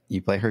that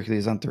you play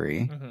Hercules on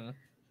 3,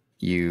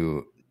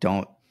 you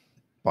don't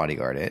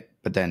bodyguard it,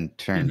 but then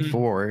turn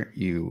 4,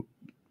 you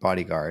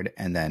bodyguard,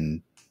 and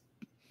then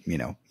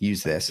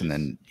use this, and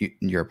then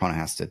your opponent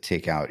has to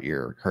take out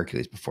your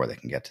Hercules before they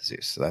can get to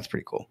Zeus. So that's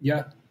pretty cool.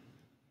 Yeah.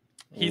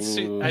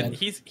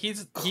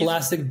 He's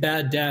classic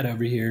bad dad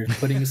over here,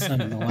 putting his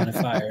son in the line of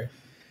fire.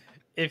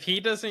 If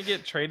he doesn't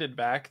get traded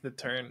back the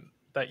turn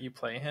that you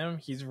play him,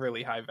 he's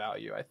really high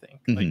value, I think.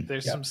 Like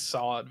there's some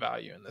solid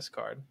value in this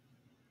card.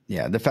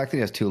 Yeah, the fact that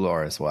he has 2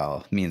 lore as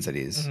well means that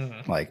he's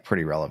like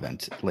pretty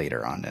relevant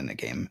later on in the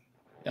game.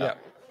 Yeah.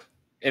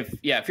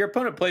 If your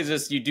opponent plays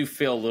this, you do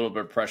feel a little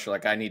bit of pressure.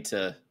 Like I need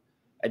to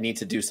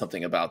do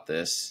something about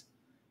this.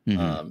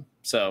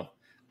 So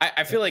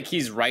I feel like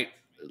he's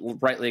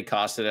rightly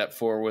costed at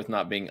 4 with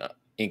not being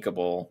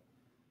inkable.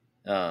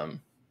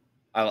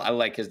 I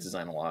like his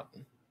design a lot.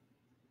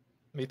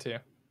 Me too.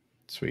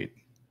 Sweet.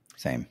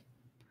 Same.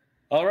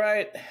 All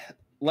right.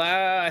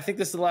 I think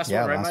this is the last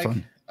one, right, last Mike?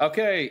 one.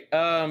 Okay.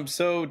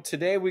 So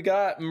today we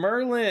got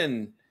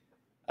Merlin.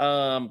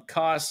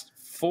 Cost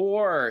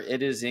 4.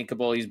 It is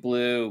inkable. He's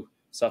blue.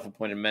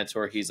 Self-appointed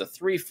mentor. He's a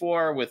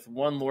 3/4 with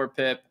 1 lore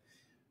pip.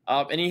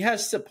 And he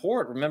has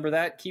support. Remember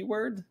that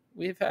keyword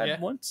we've had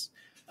once?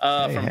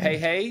 From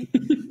Hey.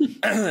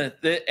 And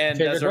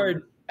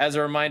as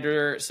a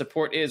reminder,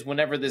 support is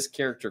whenever this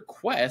character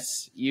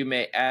quests, you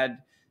may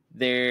add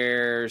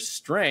their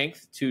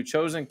strength to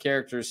chosen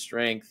character's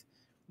strength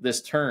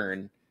this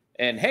turn.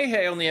 And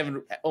Hey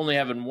only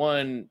having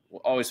 1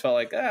 always felt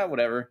like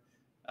whatever.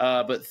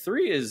 But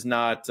 3 is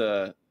not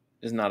a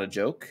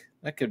joke.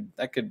 That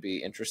could be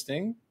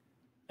interesting.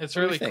 It's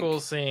really cool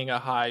seeing a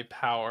high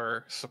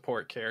power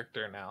support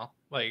character now.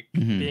 Like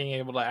being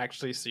able to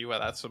actually see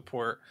what that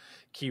support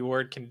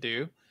keyword can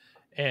do.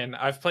 And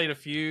I played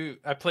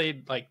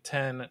like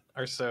 10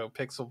 or so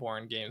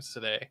Pixelborn games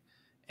today,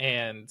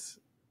 and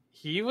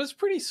he was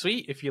pretty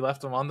sweet if you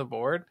left him on the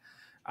board.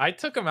 I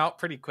took him out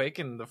pretty quick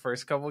in the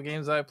first couple of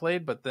games I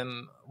played, but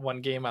then one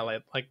game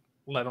I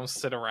let him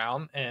sit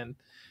around, and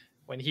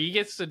when he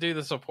gets to do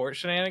the support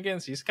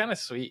shenanigans, he's kind of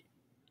sweet.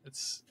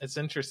 It's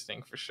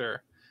interesting for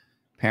sure.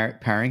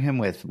 Pairing him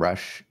with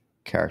rush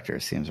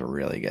characters seems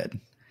really good.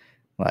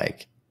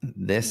 Like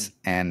this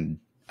and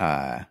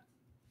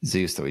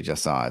Zeus that we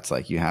just saw. It's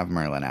like you have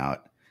Merlin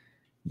out,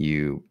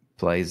 you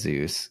play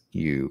Zeus,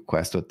 you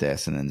quest with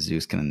this, and then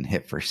Zeus can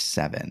hit for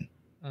 7.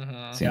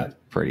 Seems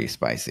pretty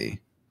spicy.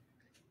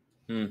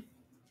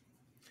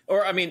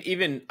 Or I mean,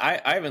 even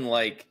I even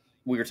like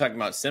we were talking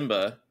about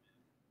Simba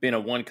being a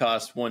 1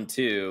 cost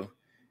 1/2.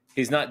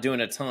 He's not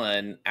doing a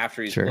ton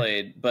after he's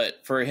played,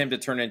 but for him to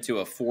turn into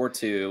a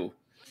 4/2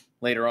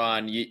 later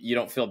on, you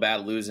don't feel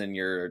bad losing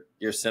your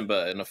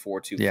Simba in a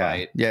 4/2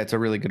 fight. Yeah, it's a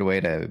really good way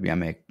to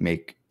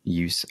make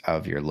use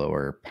of your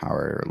lower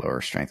power or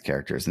lower strength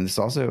characters. And this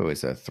also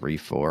is a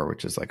 3/4,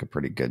 which is like a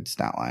pretty good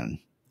stat line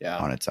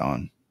on its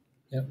own.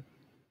 Yep.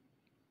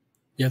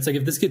 Yeah, it's like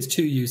if this gets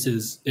 2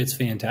 uses, it's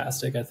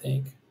fantastic, I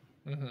think.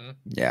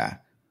 Yeah,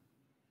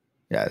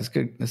 it's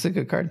good. It's a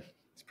good card.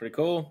 It's pretty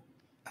cool.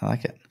 I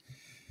like it.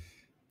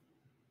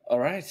 All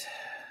right.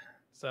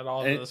 Is that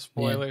all the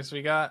spoilers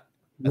we got?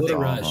 What a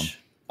rush.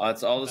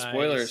 That's all the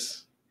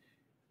spoilers.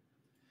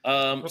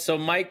 So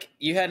Mike,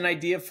 you had an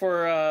idea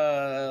for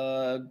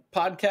a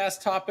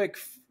podcast topic,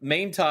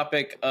 main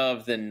topic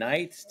of the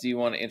night. Do you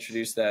want to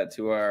introduce that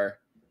to our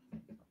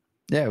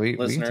we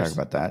listeners? can talk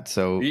about that.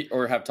 So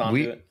or have Tom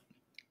do it.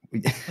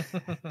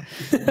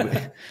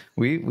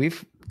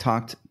 We've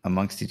talked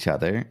amongst each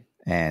other,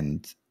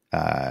 and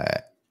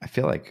I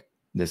feel like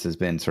this has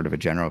been sort of a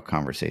general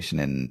conversation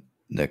in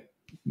the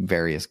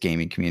various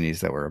gaming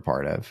communities that we're a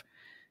part of,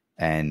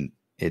 and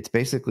it's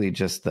basically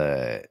just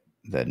the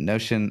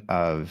notion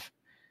of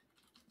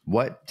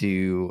what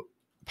do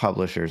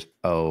publishers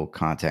owe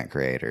content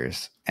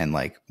creators, and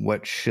like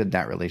what should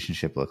that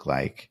relationship look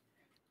like,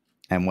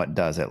 and what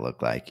does it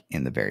look like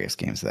in the various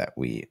games that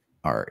we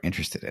are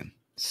interested in.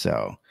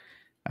 So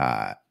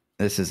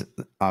this is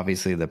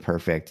obviously the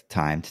perfect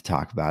time to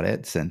talk about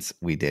it, since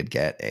we did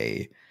get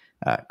a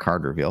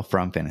card reveal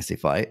from Fantasy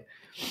Flight,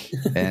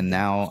 and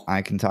now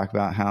I can talk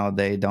about how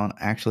they don't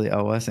actually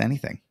owe us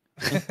anything.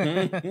 I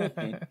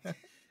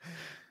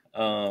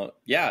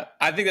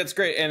think that's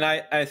great, and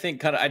I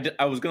think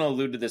I was going to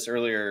allude to this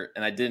earlier,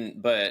 and I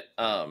didn't, but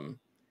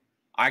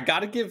I got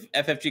to give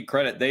FFG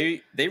credit.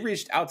 They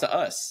reached out to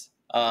us.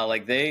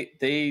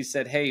 They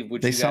said, "Hey,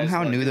 would you guys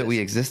somehow knew that this?" we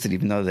existed,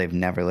 even though they've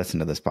never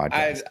listened to this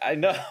podcast." I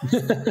know.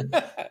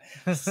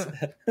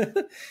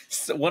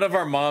 So one of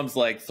our moms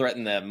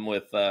threatened them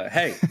with,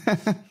 "Hey,"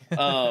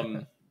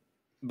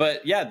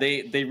 but yeah,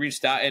 they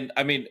reached out, and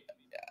I mean,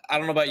 I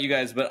don't know about you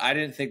guys, but I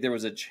didn't think there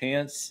was a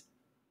chance,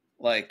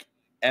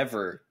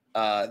 ever,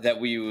 that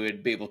we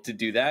would be able to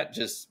do that.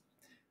 Just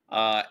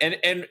and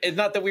it's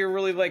not that we were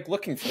really like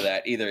looking for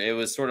that either. It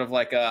was sort of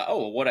like,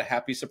 oh, what a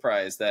happy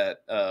surprise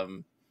that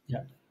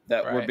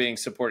we're being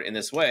supported in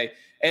this way.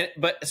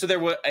 But so there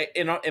was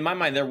in my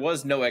mind there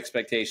was no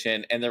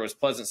expectation, and there was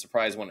pleasant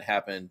surprise when it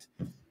happened.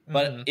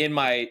 But in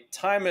my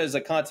time as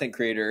a content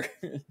creator,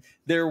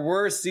 there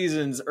were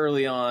seasons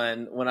early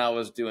on when I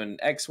was doing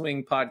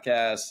X-Wing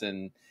podcasts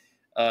and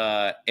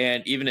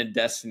even in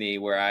Destiny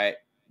where I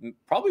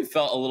probably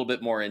felt a little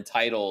bit more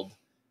entitled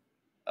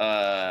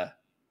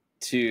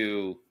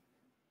to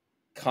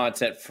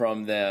content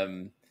from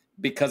them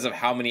because of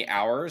how many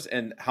hours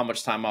and how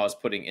much time I was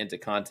putting into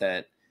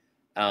content.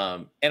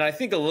 And I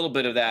think a little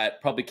bit of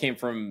that probably came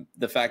from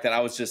the fact that I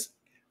was just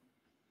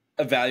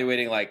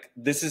evaluating like,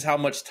 this is how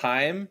much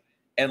time,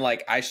 and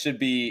like I should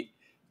be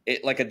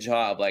it like a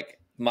job, like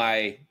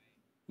my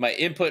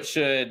input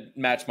should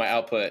match my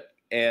output.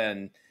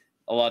 And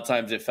a lot of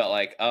times it felt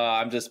like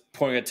I'm just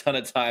pouring a ton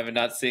of time and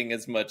not seeing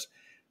as much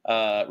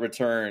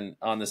return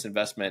on this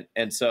investment.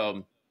 And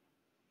so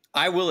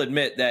I will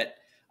admit that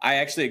I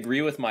actually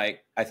agree with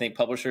Mike. I think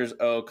publishers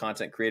owe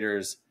content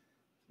creators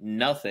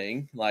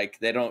nothing. Like,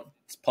 they don't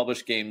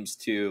publish games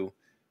to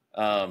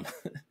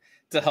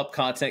to help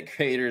content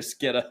creators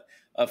get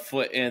a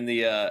foot in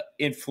the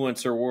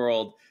influencer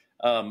world.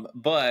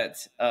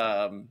 But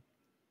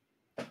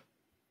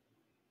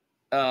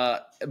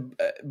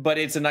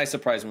it's a nice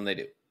surprise when they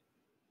do.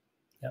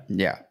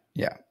 Yeah.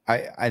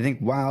 I think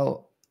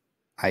while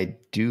I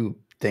do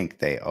think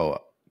they owe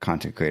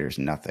content creators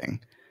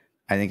nothing,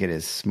 I think it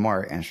is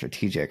smart and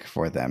strategic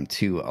for them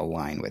to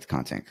align with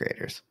content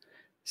creators.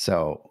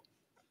 So,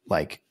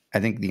 like, I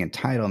think the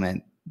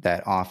entitlement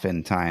that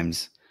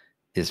oftentimes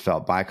is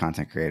felt by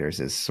content creators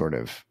is sort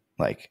of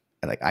like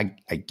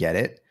I get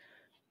it,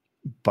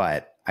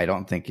 but I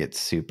don't think it's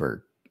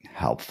super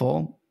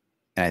helpful.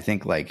 And I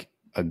think like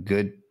a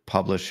good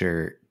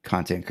publisher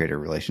content creator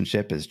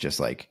relationship is just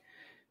like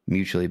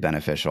mutually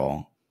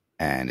beneficial,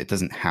 and it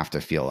doesn't have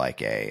to feel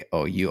like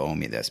oh, you owe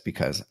me this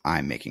because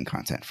I'm making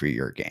content for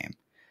your game.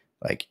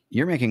 Like,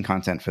 you're making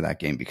content for that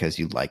game because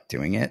you like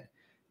doing it.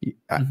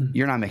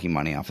 You're not making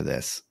money off of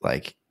this.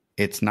 Like,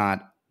 it's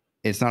not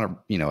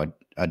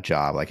a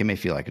job. Like, it may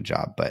feel like a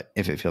job, but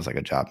if it feels like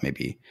a job,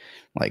 maybe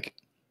like,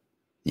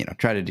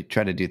 try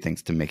to do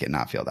things to make it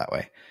not feel that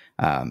way.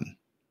 I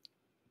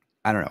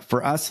don't know.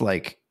 For us,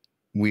 like,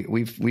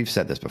 we've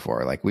said this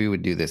before, like, we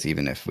would do this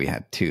even if we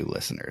had 2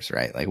 listeners,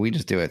 right? Like, we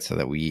just do it so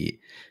that we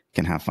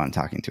can have fun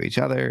talking to each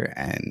other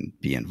and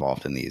be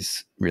involved in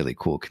these really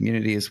cool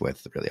communities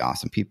with really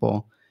awesome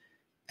people.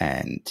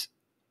 And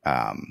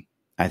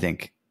I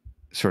think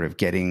sort of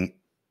getting,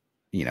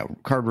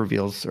 card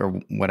reveals or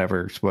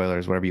whatever,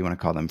 spoilers, whatever you want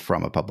to call them,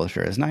 from a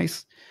publisher is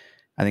nice.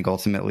 I think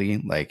ultimately,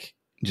 like,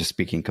 just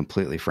speaking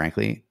completely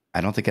frankly,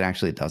 I don't think it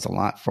actually does a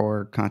lot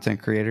for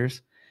content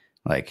creators.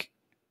 Like,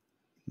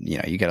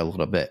 you get a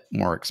little bit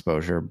more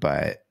exposure,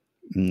 but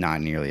not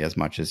nearly as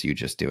much as you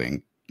just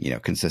doing,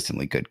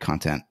 consistently good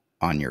content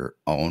on your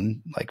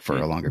own, like, for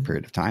a longer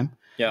period of time.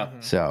 Yeah.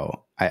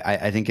 So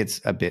I think it's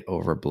a bit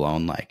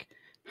overblown, like,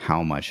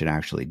 how much it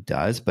actually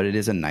does, but it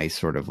is a nice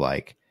sort of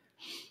like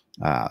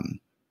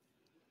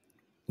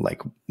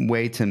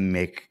way to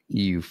make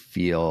you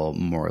feel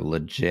more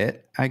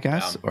legit, I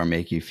guess, or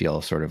make you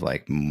feel sort of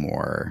like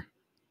more,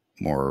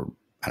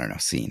 I don't know,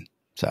 seen.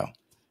 So,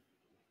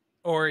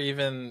 or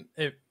even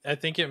I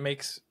think it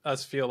makes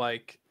us feel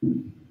like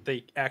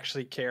they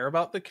actually care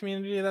about the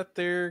community that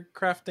they're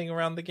crafting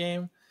around the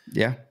game.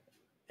 Yeah.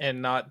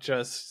 And not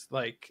just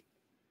like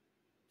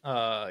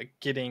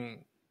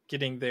getting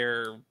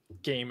their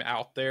game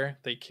out there.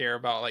 They care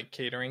about like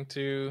catering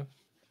to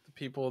the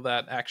people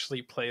that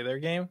actually play their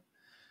game.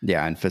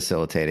 Yeah, and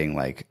facilitating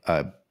like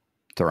a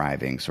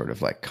thriving sort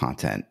of like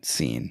content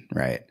scene,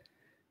 right?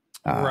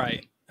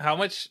 Right. How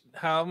much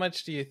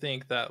do you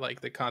think that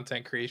like the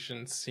content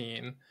creation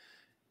scene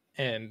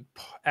and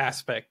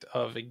aspect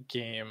of a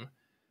game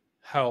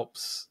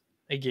helps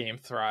a game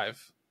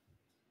thrive?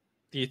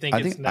 Do you think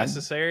it's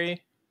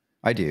necessary?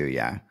 I do,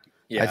 yeah.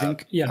 Yeah.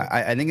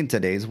 I think in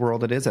today's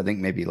world it is. I think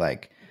maybe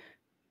like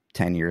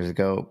 10 years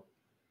ago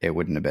it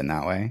wouldn't have been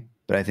that way.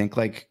 But I think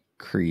like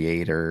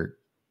creator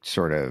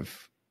sort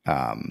of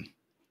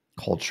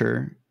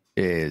culture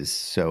is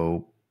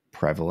so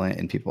prevalent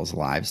in people's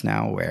lives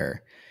now,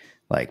 where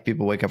like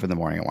people wake up in the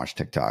morning and watch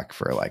TikTok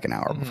for like an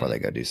hour before they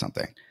go do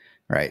something,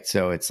 right?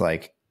 So it's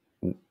like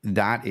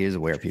that is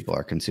where people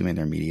are consuming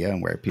their media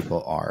and where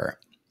people are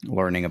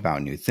learning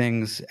about new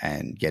things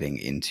and getting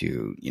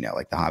into,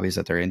 like the hobbies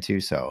that they're into.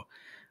 So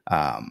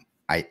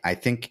I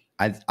think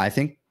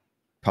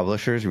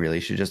publishers really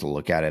should just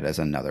look at it as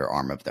another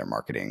arm of their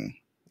marketing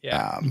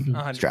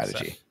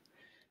strategy.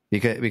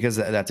 Because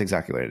that's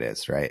exactly what it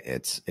is, right?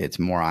 It's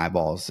more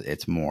eyeballs,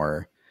 it's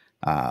more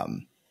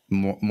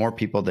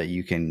people that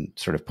you can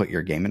sort of put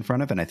your game in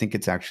front of, and I think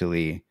it's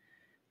actually,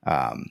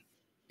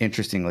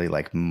 interestingly,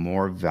 like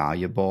more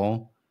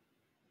valuable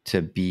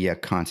to be a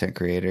content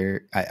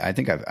creator, I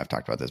think I've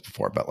talked about this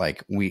before, but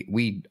like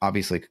we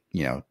obviously,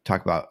 you know,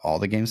 talk about all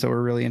the games that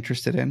we're really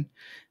interested in.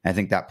 I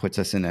think that puts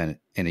us in a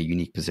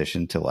unique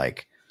position to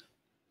like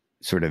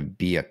sort of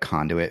be a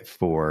conduit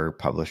for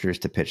publishers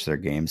to pitch their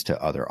games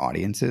to other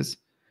audiences.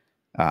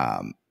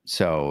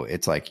 So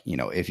it's like, you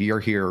know, if you're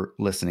here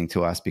listening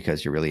to us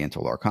because you're really into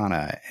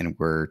Lorcana and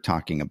we're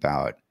talking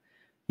about,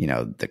 you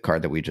know, the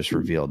card that we just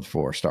revealed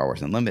for Star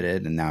Wars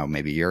Unlimited, and now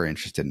maybe you're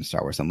interested in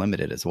Star Wars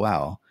Unlimited as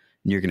well,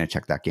 and you're going to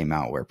check that game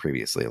out where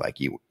previously like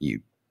you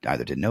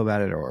either didn't know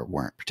about it or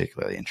weren't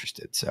particularly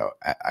interested. So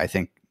I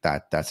think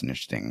that's an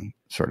interesting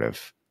sort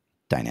of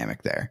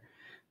dynamic there.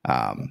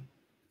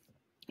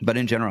 But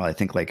in general, I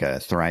think like a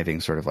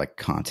thriving sort of like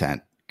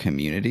content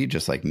community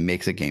just like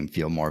makes a game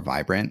feel more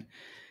vibrant,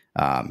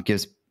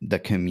 gives the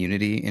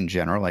community in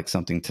general like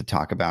something to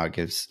talk about,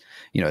 gives,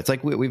 you know, it's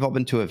like we've all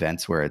been to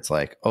events where it's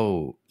like,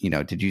 oh, you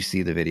know, did you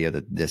see the video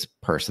that this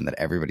person that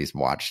everybody's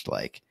watched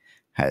like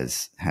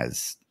has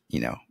you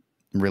know,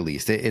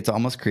 released? It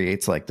almost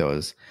creates like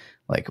those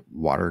like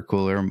water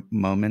cooler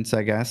moments,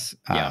 I guess,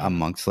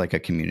 amongst like a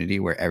community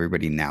where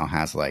everybody now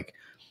has like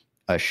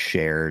a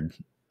shared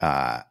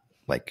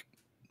like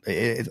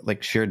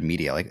shared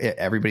media, like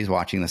everybody's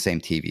watching the same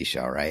TV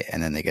show, right?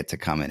 And then they get to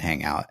come and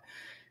hang out,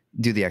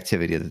 do the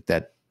activity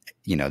that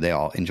you know they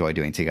all enjoy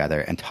doing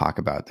together, and talk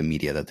about the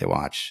media that they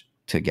watch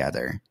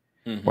together,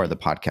 or the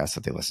podcast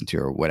that they listen to,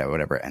 or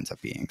whatever it ends up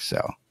being.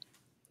 So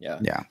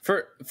yeah.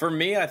 For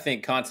me, I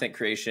think content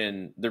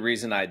creation, the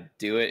reason I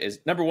do it is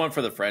number one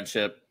for the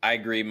friendship. I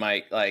agree,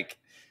 Mike. Like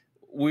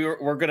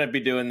we're going to be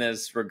doing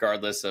this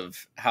regardless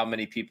of how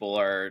many people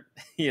are,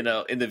 you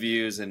know, in the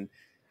views and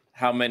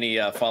how many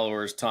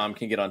followers Tom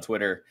can get on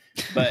Twitter.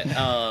 But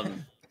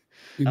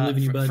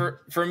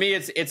for me,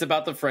 it's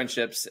about the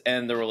friendships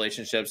and the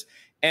relationships.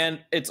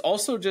 And it's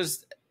also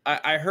just,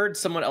 I heard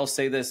someone else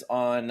say this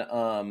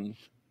on,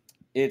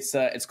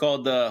 it's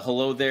called the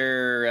Hello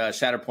There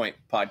Shatterpoint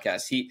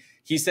podcast.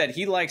 He said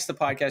he likes the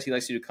podcast. He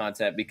likes to do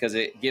content because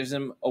it gives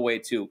him a way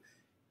to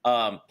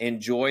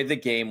enjoy the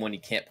game when he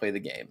can't play the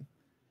game.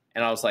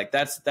 And I was like,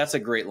 that's a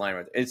great line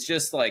right there. It's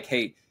just like,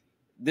 hey,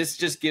 this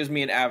just gives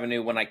me an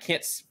avenue when I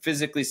can't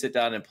physically sit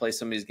down and play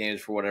some of these games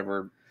for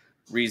whatever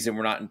reason.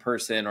 We're not in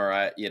person,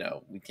 or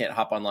we can't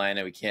hop online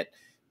and we can't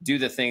do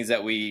the things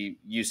that we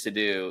used to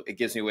do. It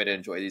gives me a way to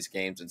enjoy these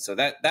games. And so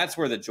that's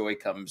where the joy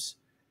comes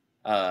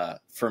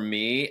for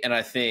me. And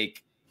I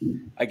think,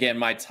 again,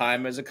 my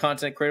time as a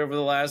content creator over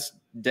the last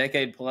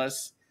decade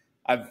plus,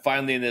 I'm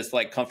finally in this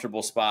like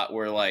comfortable spot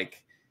where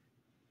like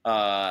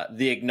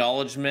the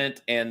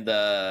acknowledgement and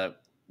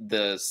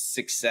the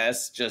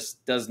success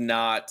just does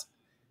not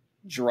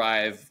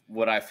drive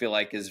what I feel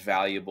like is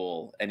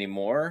valuable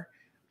anymore.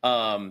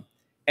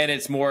 And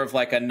it's more of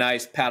like a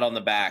nice pat on the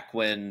back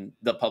when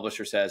the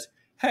publisher says,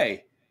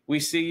 hey,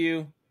 we see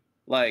you,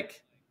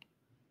 like,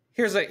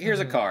 here's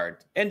a card,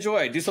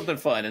 enjoy, do something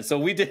fun. And so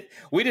we did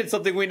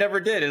something we never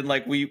did. And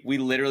like, we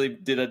literally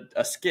did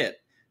a skit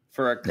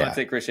for our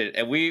content creation,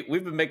 and we've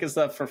been making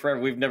stuff for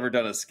forever. We've never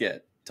done a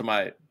skit to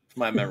my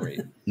memory.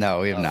 No,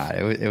 we have not.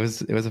 It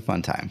was a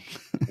fun time.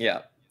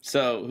 Yeah.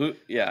 So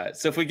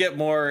if we get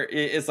more,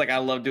 it's like, I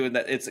love doing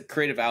that. It's a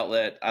creative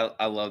outlet.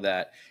 I love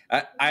that.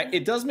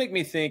 It does make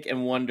me think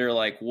and wonder,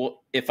 like,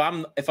 well, if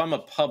I'm a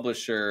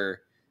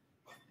publisher,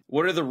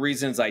 what are the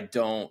reasons I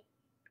don't?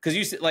 Because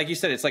you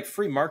said, it's like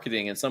free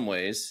marketing in some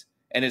ways,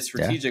 and it's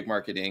strategic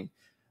marketing.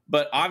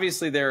 But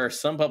obviously, there are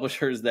some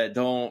publishers that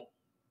don't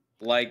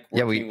like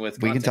working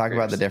with. We can talk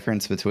about the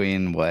difference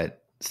between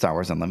what Star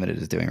Wars Unlimited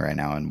is doing right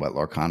now and what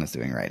Lorcana is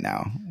doing right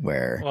now.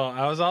 Well,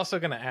 I was also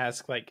going to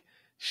ask, like,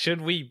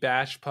 should we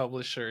bash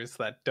publishers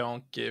that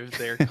don't give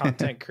their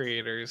content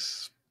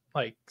creators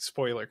like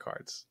spoiler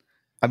cards?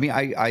 I mean,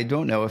 I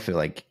don't know if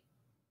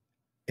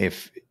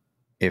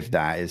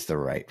that is the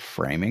right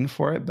framing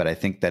for it, but I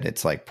think that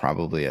it's like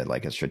probably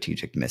a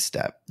strategic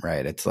misstep,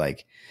 right? It's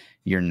like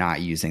you're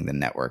not using the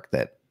network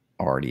that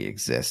already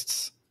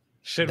exists.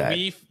 Should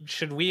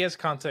we as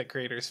content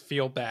creators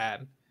feel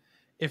bad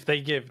if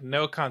they give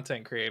no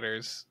content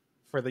creators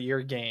for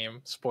your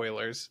game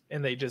spoilers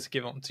and they just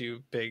give them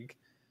to big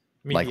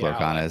media like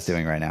Lorcana outlets is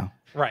doing right now?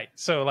 Right.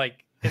 So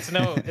like it's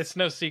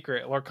no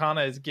secret.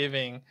 Lorcana is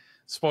giving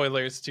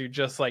spoilers to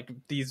just like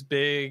these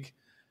big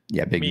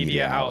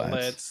media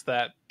outlets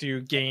that do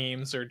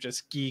games or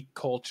just geek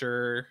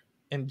culture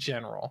in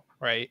general,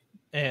 right?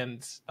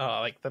 And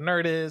like the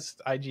Nerdist,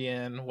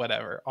 IGN,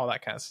 whatever, all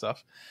that kind of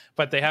stuff.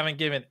 But they haven't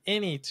given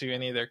any to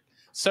any of their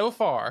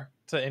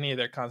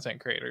content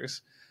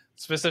creators.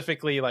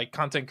 Specifically, like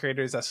content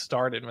creators that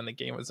started when the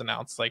game was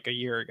announced like a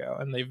year ago,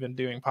 and they've been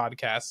doing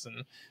podcasts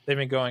and they've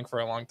been going for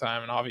a long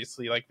time, and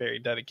obviously like very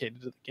dedicated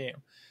to the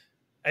game.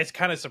 It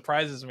kind of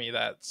surprises me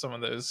that some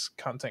of those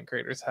content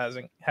creators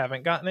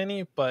haven't gotten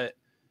any, but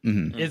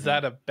is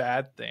that a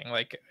bad thing?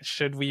 Like,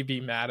 should we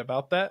be mad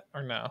about that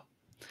or no?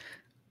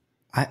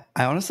 I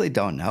honestly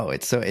don't know.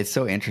 It's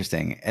so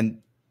interesting,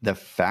 and the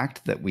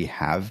fact that we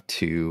have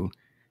two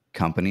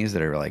companies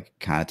that are like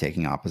kind of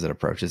taking opposite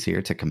approaches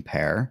here to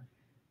compare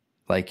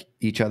like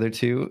each other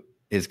to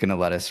is going to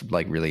let us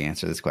like really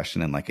answer this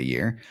question in like a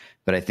year.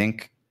 But I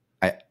think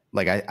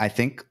I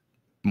think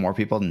more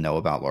people know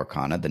about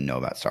Lorcana than know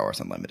about Star Wars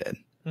Unlimited.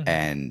 Mm-hmm.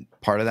 And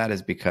part of that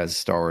is because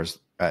Star Wars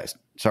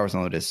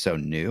Unlimited is so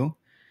new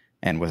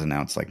and was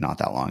announced like not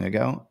that long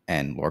ago.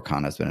 And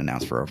Lorcana has been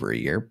announced for over a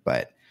year.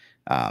 But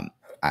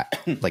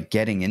like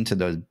getting into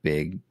those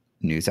big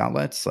news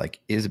outlets like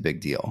is a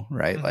big deal,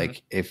 right? Mm-hmm.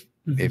 Like if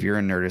you're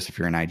in Nerdist, if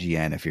you're in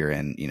IGN, if you're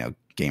in,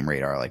 Game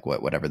Radar, like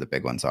whatever the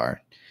big ones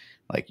are,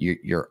 like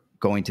you're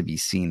going to be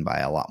seen by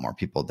a lot more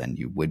people than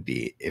you would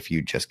be if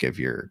you just give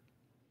your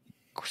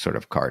sort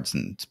of cards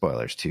and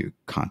spoilers to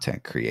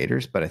content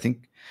creators. But I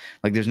think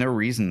like there's no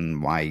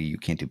reason why you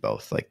can't do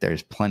both. Like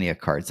there's plenty of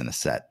cards in a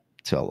set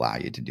to allow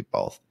you to do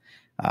both.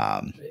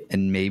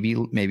 And maybe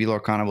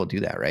Lorcana will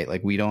do that, right?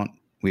 Like we don't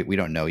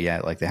know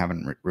yet. Like they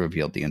haven't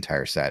revealed the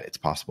entire set. It's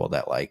possible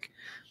that like,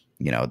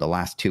 the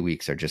last 2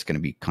 weeks are just going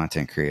to be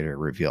content creator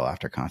reveal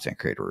after content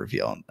creator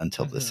reveal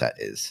until the set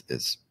is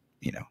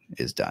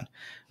done.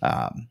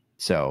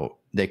 So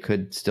they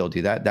could still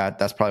do that.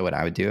 That's probably what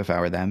I would do if I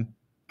were them.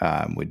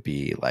 Would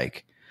be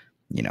like,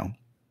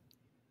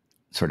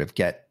 sort of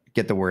get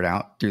the word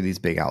out through these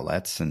big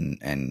outlets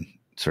and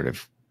sort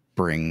of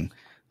bring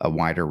a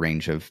wider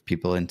range of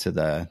people into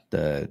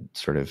the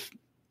sort of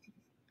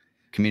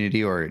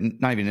community, or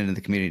not even into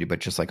the community, but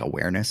just like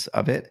awareness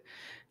of it.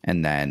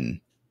 And then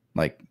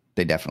like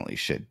they definitely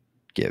should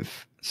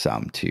give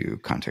some to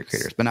content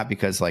creators, but not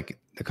because like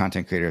the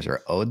content creators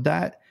are owed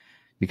that,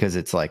 because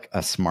it's like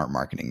a smart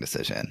marketing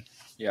decision.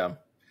 Yeah.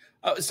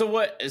 So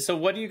what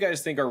do you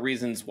guys think are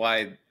reasons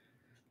why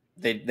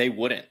they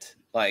wouldn't?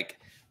 Like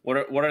what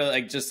are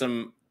like just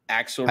some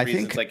actual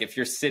reasons? Like if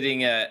you're sitting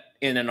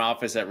in an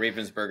office at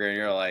Ravensburger and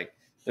you're like,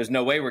 there's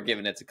no way we're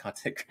giving it to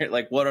content creators.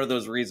 Like what are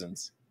those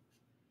reasons?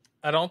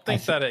 I don't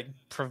think that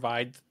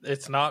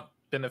it's not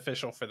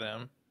beneficial for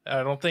them.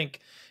 I don't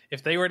think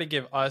if they were to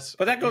give us,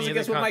 but that goes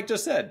against what Mike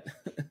just said.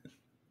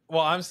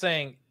 Well, I'm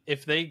saying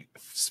if they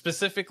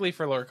specifically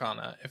for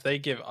Lorcana, if they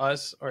give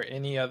us or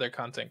any other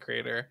content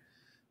creator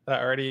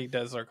that already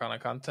does Lorcana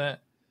content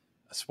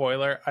a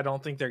spoiler, I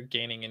don't think they're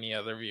gaining any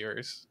other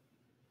viewers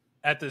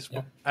at this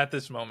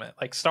moment.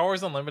 Like Star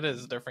Wars Unlimited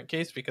is a different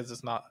case because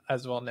it's not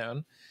as well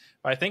known.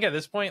 But I think at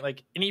this point,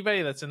 like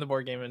anybody that's in the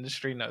board game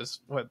industry knows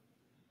what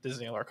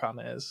Disney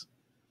Lorcana is.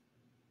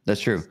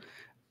 That's true.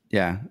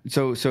 Yeah.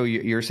 So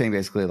you're saying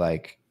basically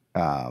like,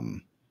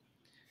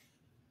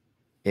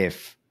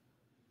 if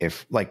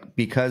like,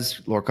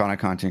 because Lorcana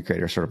content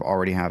creators sort of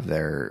already have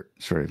their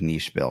sort of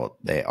niche built,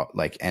 they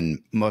like,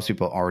 and most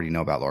people already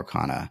know about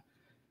Lorcana.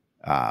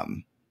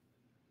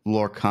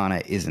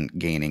 Lorcana isn't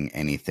gaining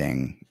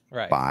anything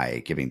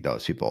by giving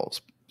those people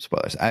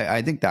spoilers.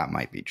 I think that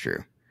might be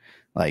true.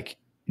 Like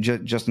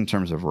just in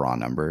terms of raw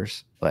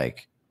numbers,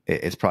 like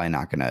it's probably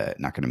not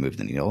gonna move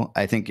the needle.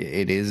 I think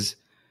it is.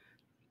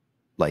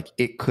 Like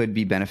it could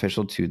be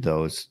beneficial to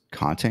those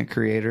content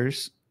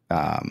creators,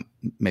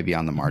 maybe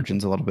on the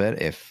margins a little bit,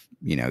 if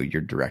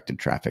you're directed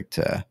traffic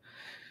to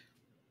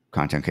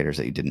content creators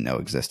that you didn't know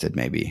existed,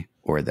 maybe,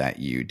 or that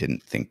you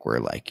didn't think were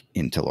like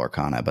into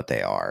Lorcana, but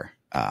they are,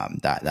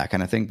 that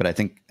kind of thing. But I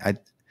think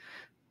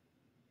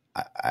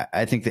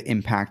I think the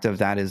impact of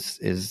that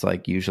is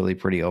like usually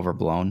pretty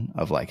overblown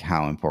of like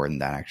how important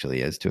that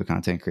actually is to a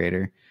content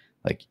creator.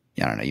 Like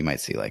I don't know, you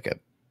might see like a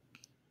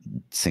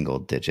single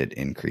digit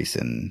increase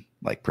in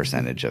like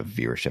percentage of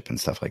viewership and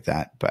stuff like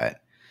that,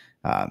 but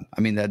I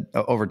mean that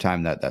over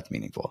time that's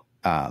meaningful.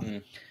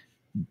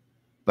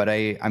 But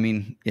I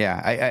mean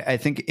I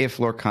think if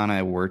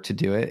Lorcana were to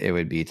do it, it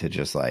would be to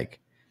just like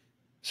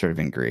sort of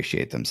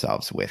ingratiate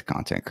themselves with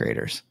content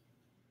creators.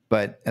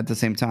 But at the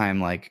same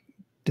time, like,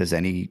 does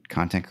any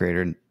content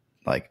creator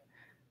like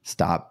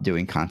stop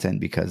doing content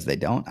because they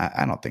don't?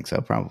 I don't think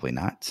so. Probably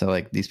not. So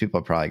like these people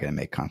are probably going to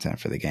make content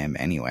for the game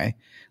anyway.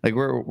 Like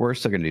we're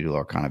still going to do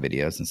Lorcana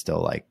videos and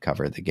still like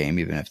cover the game,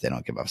 even if they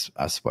don't give us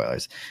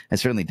spoilers. I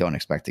certainly don't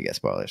expect to get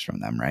spoilers from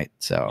them. Right.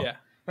 So yeah.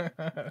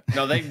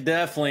 No, they've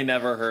definitely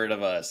never heard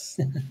of us.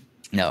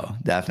 No,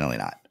 definitely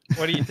not.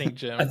 What do you think,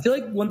 Jim? I feel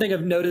like one thing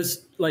I've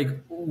noticed, like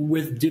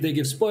with, do they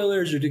give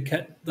spoilers or do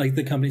like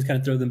the companies kind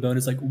of throw them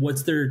bonus? Like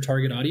what's their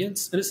target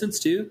audience in a sense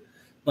too?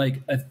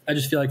 Like, I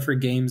just feel like for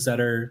games that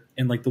are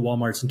in like the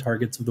Walmarts and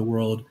Targets of the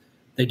world,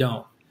 they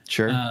don't.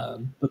 Sure.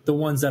 But the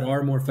ones that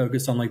are more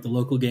focused on like the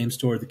local game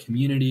store, the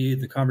community,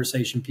 the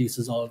conversation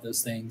pieces, all of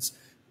those things,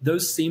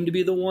 those seem to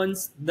be the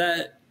ones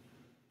that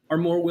are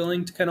more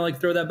willing to kind of like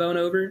throw that bone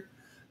over.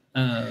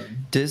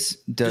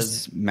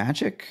 Does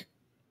Magic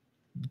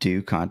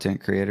do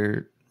content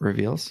creator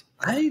reveals?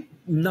 I'm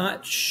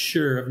not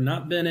sure. I've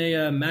not been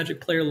a Magic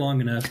player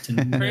long enough to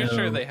know. Pretty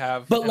sure they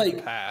have, but in like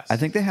the past. I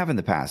think they have in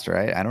the past,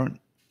 right? I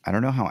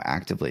don't know how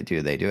actively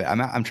they do it.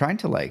 I'm trying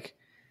to like.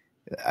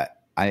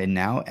 I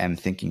now am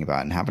thinking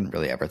about, and haven't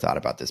really ever thought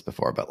about this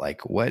before, but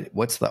like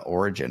what's the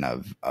origin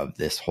of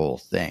this whole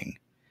thing,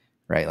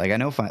 right? Like I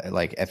know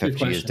like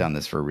FFG has done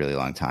this for a really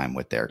long time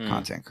with their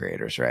content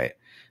creators, right?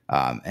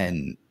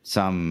 And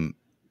some,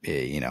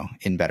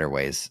 in better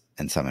ways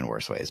and some in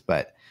worse ways,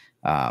 but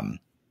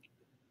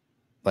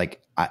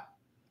like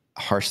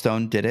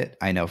Hearthstone did it.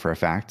 I know for a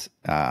fact.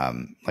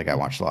 Like I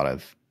watched a lot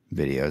of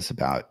videos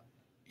about,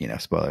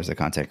 spoilers that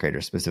content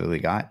creators specifically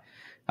got.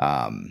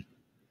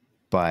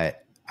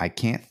 But I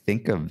can't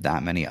think of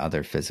that many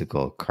other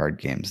physical card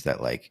games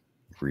that like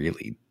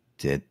really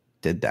did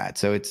that.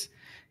 So it's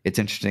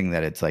interesting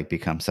that it's like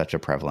become such a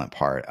prevalent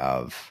part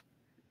of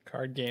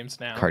card games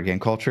now. Card game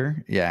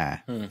culture. Yeah.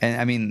 And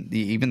I mean,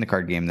 even the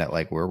card game that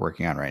like we're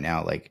working on right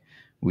now, like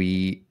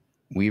we've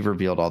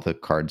revealed all the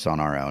cards on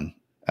our own.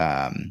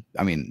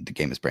 I mean, the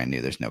game is brand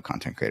new. There's no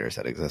content creators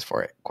that exist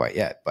for it quite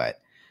yet,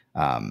 but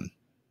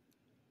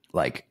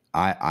like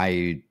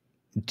I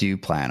do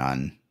plan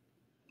on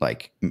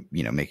like,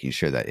 making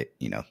sure that it,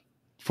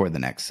 for the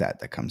next set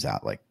that comes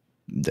out, like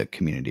the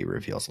community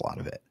reveals a lot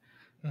of it.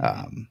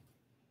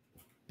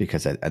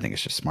 Because I think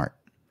it's just smart.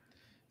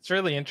 It's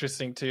really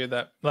interesting too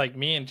that like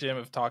me and Jim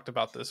have talked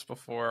about this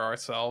before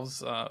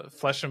ourselves.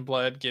 Flesh and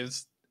Blood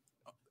gives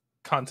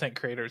content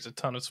creators a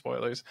ton of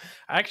spoilers.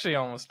 I actually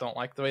almost don't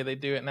like the way they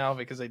do it now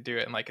because they do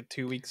it in like a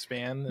 2-week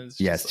span.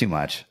 It's too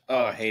much.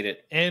 Oh, I hate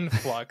it.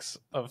 Influx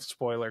of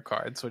spoiler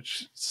cards,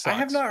 which sucks.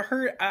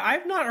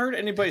 I've not heard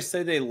anybody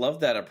say they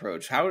love that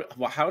approach. How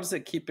does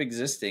it keep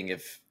existing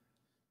if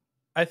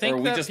I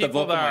think that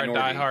people that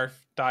are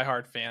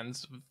diehard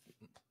fans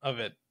of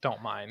it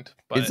don't mind.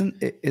 But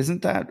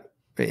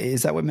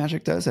is that what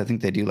Magic does? I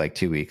think they do like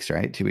 2 weeks,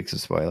 right? 2 weeks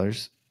of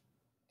spoilers.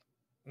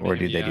 Or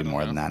do they do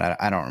more than that?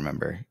 I don't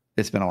remember.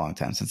 It's been a long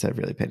time since I've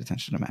really paid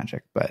attention to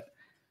Magic, but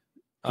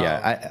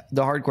yeah,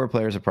 the hardcore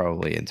players are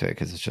probably into it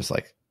because it's just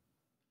like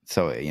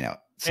so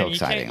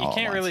exciting. You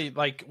can't really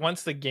like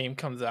once the game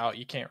comes out,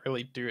 you can't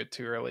really do it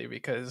too early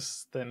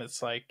because then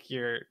it's like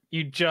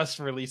you just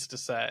released a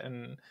set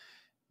and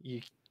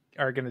you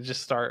are gonna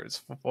just start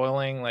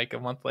spoiling like a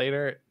month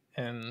later.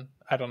 And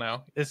I don't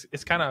know. It's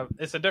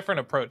a different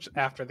approach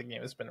after the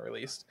game has been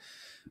released,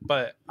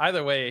 but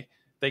either way,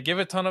 they give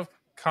a ton of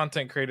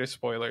content creator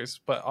spoilers,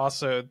 but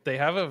also they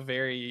have a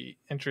very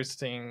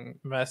interesting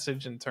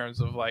message in terms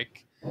of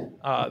like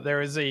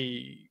there is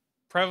a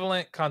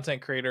prevalent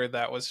content creator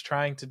that was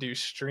trying to do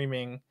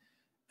streaming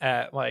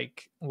at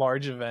like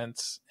large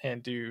events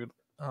and do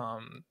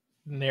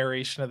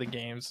narration of the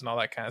games and all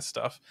that kind of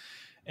stuff,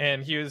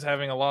 and he was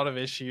having a lot of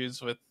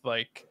issues with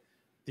like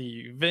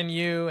the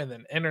venue and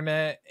then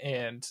internet,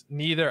 and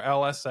neither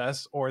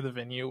LSS or the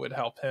venue would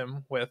help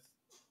him with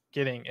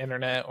getting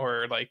internet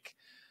or like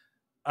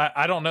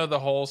I don't know the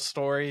whole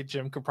story.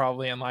 Jim could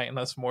probably enlighten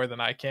us more than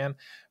I can.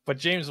 But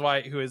James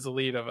White, who is the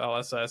lead of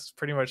LSS,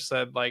 pretty much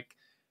said, like,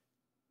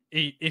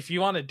 if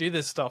you want to do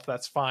this stuff,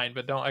 that's fine,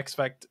 but don't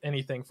expect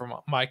anything from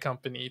my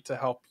company to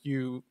help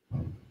you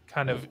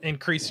kind of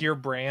increase your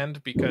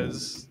brand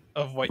because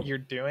of what you're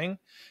doing.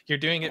 You're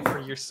doing it for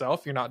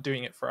yourself. You're not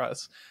doing it for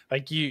us.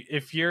 Like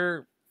if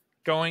you're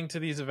going to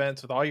these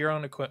events with all your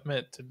own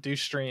equipment to do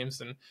streams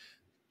and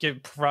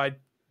provide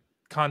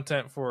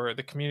content for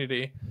the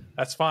community,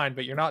 that's fine,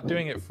 but you're not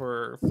doing it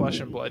for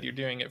Flesh and Blood. You're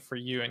doing it for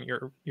you and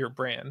your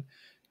brand,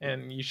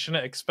 and you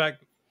shouldn't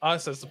expect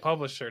us as the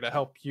publisher to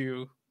help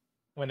you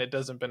when it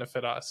doesn't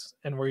benefit us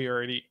and we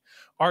already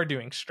are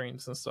doing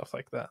streams and stuff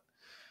like that.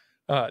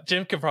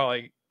 Jim could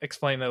probably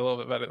explain it a little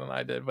bit better than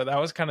I did, but that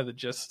was kind of the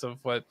gist of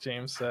what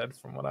James said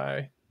from what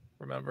I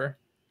remember.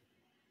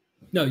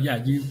 No,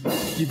 yeah, you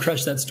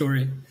crushed that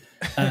story.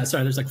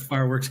 Sorry, there's like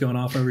fireworks going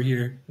off over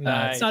here.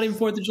 Nice. It's not even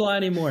 4th of July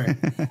anymore.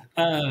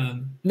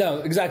 No,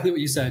 exactly what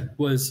you said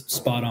was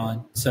spot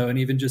on. So, and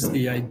even just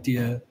the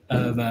idea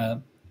of,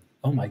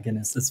 oh my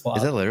goodness, that's wild.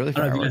 Is that literally fireworks?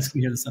 I don't know if you guys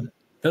can hear this on it.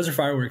 Those are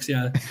fireworks,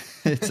 yeah.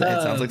 It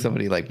sounds like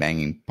somebody like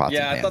banging pots.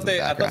 Yeah, and pans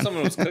I thought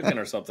someone was cooking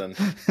or something.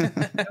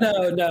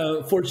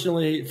 No.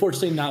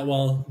 Fortunately, not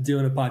while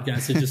doing a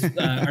podcast. It just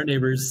our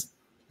neighbors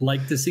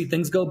like to see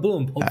things go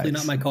boom. Hopefully,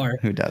 not my car.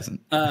 Who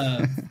doesn't?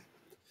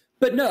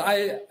 But no,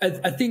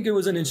 I think it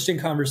was an interesting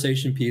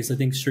conversation piece. I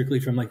think strictly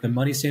from like the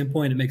money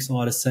standpoint, it makes a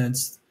lot of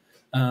sense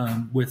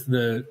with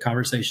the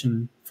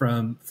conversation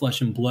from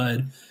Flesh and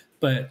Blood.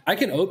 But I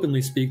can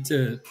openly speak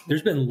to,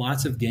 there's been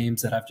lots of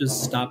games that I've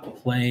just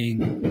stopped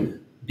playing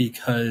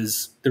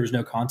because there was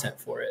no content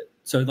for it.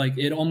 So like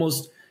it's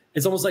almost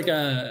like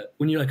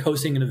when you're like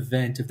hosting an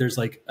event, if there's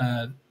like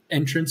a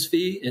entrance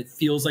fee, it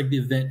feels like the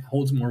event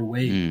holds more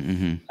weight.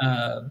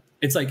 Mm-hmm.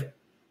 It's like,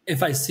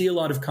 if I see a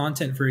lot of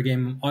content for a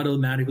game, I'm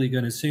automatically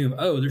going to assume,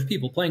 oh, there's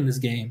people playing this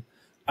game.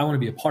 I want to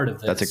be a part of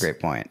this. That's a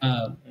great point.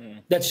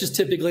 That's just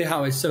typically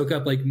how I soak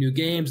up like new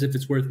games. If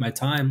it's worth my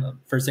time,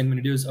 first thing I'm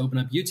going to do is open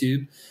up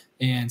YouTube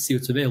and see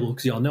what's available,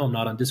 because y'all know I'm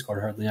not on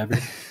Discord hardly ever.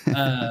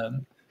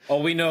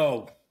 Oh, we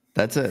know.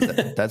 That's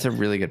a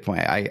really good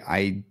point.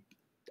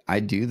 I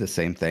do the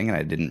same thing, and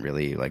I didn't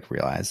really like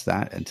realize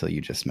that until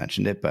you just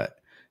mentioned it. But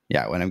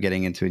yeah, when I'm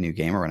getting into a new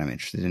game or when I'm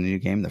interested in a new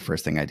game, the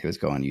first thing I do is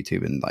go on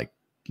YouTube and like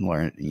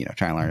learn,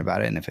 try and learn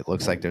about it. And if it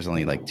looks like there's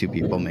only like 2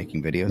 people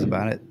making videos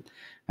about it,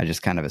 I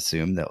just kind of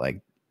assume that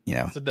like,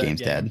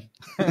 game's dead.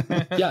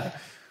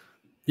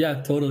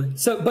 Yeah, totally.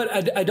 So,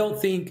 but I don't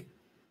think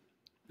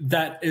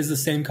that is the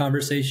same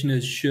conversation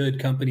as should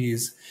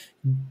companies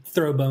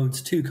throw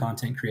bones to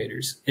content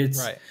creators.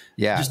 It's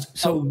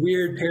just a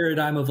weird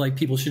paradigm of like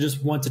people should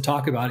just want to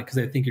talk about it because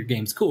they think your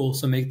game's cool.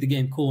 So make the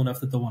game cool enough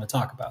that they'll want to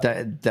talk about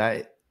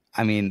it.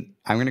 I mean,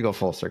 I'm going to go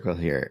full circle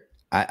here.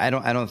 I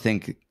don't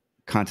think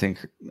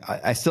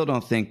I still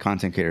don't think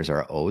content creators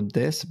are owed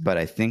this, but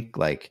I think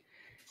like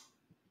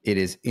it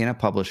is in a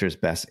publisher's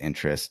best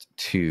interest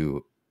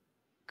to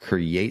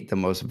create the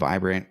most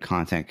vibrant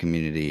content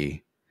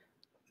community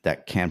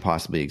that can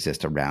possibly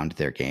exist around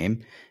their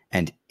game.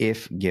 And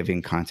if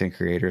giving content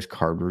creators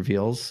card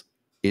reveals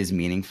is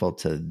meaningful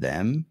to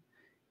them,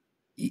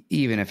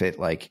 even if it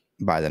like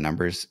by the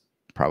numbers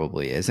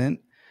probably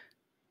isn't,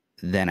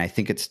 then I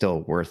think it's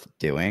still worth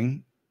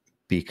doing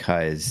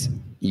because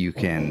you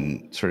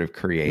can sort of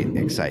create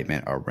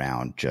excitement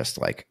around just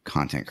like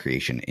content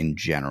creation in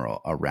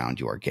general around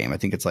your game. I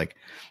think it's like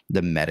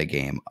the meta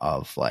game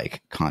of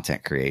like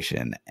content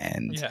creation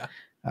and,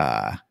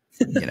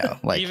 you know,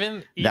 like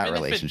even that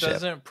relationship. If it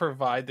doesn't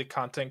provide the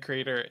content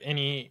creator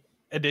any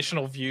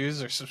additional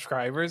views or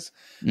subscribers,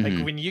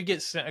 like when you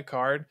get sent a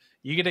card,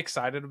 you get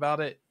excited about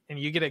it and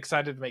you get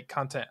excited to make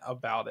content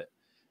about it.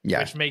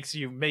 Which makes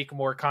you make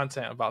more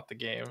content about the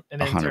game,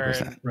 and in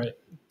 100%. Turn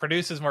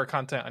produces more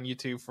content on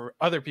YouTube for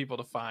other people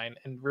to find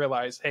and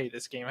realize, hey,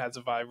 this game has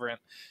a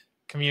vibrant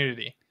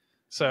community.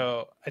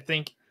 So I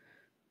think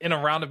in a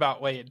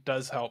roundabout way, it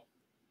does help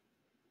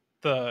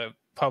the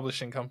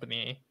publishing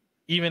company,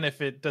 even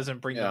if it doesn't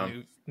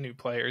bring new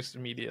players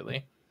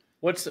immediately.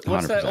 What's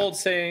that old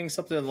saying?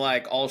 Something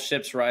like "all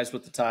ships rise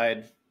with the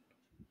tide."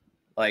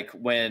 Like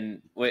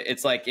when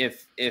it's like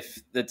if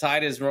the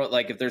tide is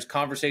like if there's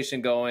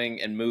conversation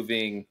going and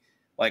moving,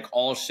 like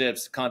all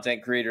ships,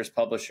 content creators,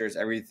 publishers,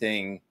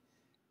 everything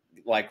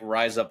like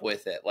rise up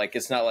with it. Like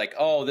it's not like,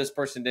 oh, this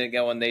person didn't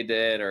get one, they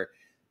did, or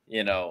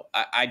you know,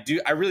 I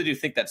really do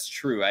think that's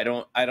true. I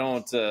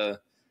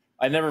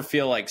never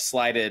feel like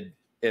slighted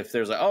if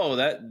there's like, oh,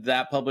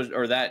 that publisher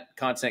or that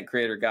content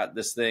creator got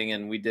this thing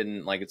and we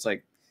didn't. Like it's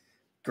like,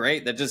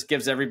 great, that just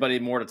gives everybody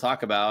more to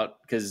talk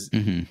about because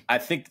I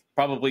think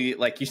probably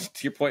like to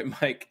your point,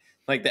 Mike,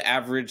 like the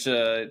average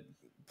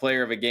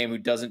player of a game who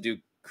doesn't do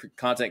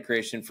content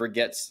creation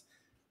forgets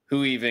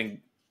who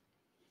even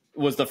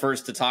was the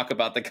first to talk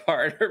about the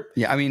card.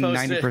 I mean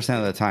 90%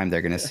 of the time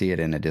they're going to see it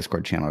in a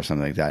Discord channel or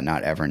something like that,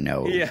 not ever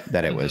know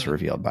that it was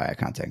revealed by a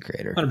content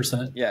creator.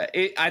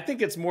 100%. I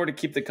think it's more to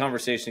keep the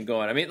conversation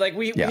going. I mean, like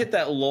we hit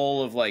that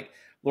lull of like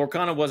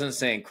Lorcana wasn't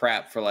saying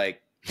crap for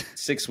like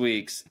 6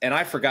 weeks, and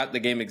I forgot the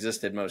game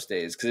existed most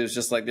days because it was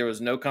just like there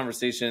was no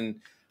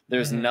conversation,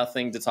 there's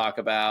nothing to talk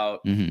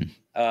about,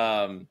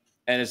 and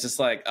it's just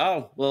like,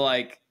 oh well,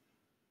 like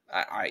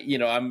I you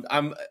know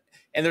I'm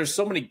and there's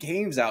so many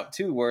games out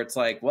too where it's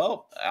like,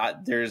 well,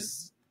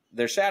 there's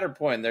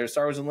Shatterpoint, there's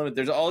Star Wars Unlimited,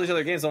 there's all these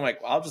other games. I'm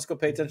like, well, I'll just go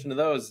pay attention to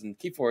those and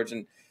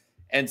Keyforge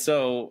and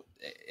so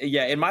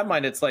in my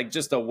mind it's like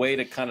just a way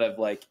to kind of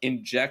like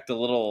inject a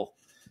little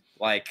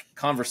like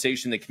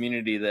conversation in the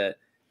community that.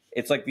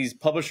 It's like these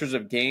publishers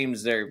of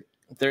games, they're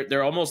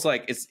almost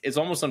like it's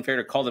almost unfair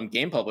to call them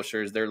game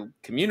publishers. They're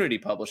community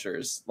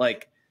publishers.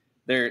 Like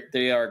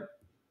they are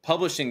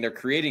publishing, they're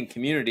creating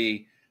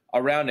community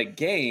around a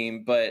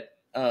game, but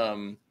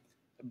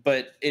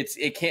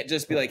it can't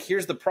just be like,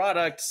 here's the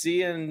product,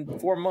 see you in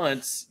 4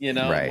 months, you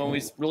know, when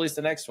we release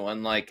the next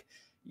one. Like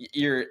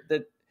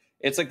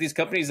it's like these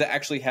companies that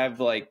actually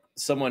have like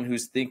someone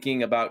who's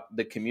thinking about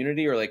the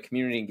community or like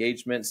community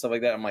engagement and stuff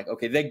like that. I'm like,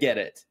 okay, they get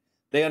it.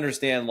 They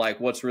understand like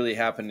what's really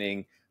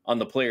happening on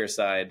the player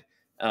side,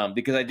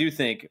 because I do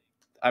think,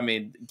 I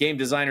mean, game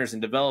designers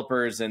and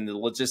developers and the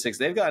logistics,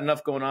 they've got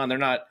enough going on.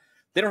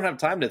 They don't have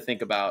time to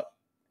think about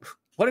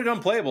what did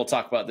Unplayable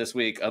talk about this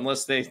week,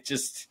 unless they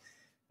just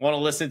want to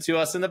listen to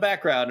us in the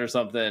background or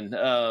something.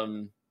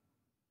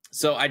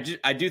 So I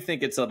do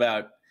think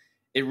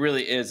it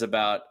really is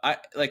about,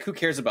 who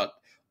cares about,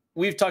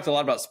 we've talked a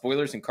lot about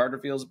spoilers and card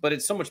reveals, but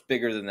it's so much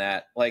bigger than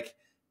that. Like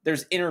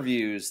there's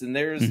interviews and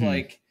there's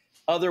like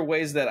other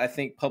ways that I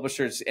think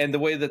publishers and the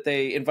way that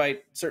they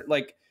invite certain,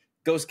 like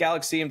Ghost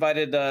Galaxy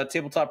invited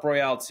Tabletop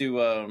Royale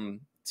to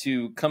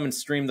come and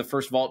stream the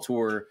first Vault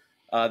Tour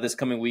this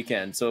coming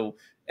weekend. So,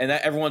 and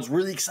that everyone's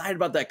really excited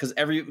about that because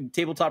every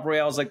Tabletop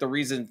Royale is like the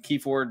reason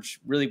Keyforge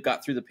really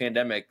got through the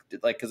pandemic,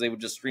 like because they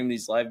would just stream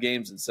these live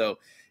games. And so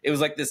it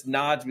was like this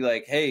nod to be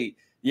like, hey,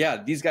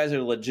 yeah, these guys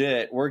are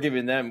legit. We're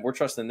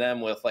trusting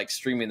them with like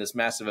streaming this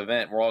massive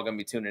event. We're all going to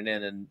be tuning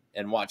in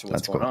and watching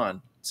what's going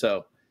on.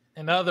 So,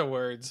 in other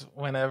words,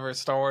 whenever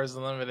Star Wars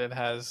Unlimited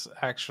has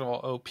actual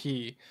OP,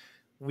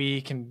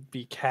 we can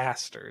be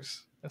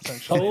casters.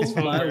 Essentially, oh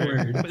my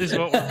word! Is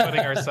what we're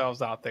putting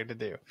ourselves out there to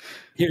do.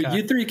 Here,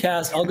 you three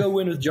cast. I'll go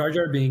win with Jar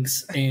Jar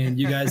Binks, and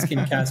you guys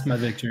can cast my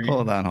victory.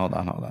 Hold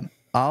on.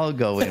 I'll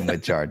go in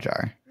with Jar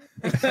Jar.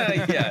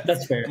 Yeah,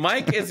 that's fair.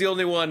 Mike is the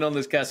only one on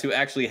this cast who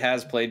actually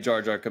has played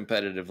Jar Jar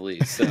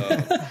competitively. So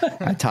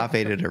I top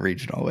 8'd a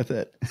regional with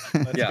it.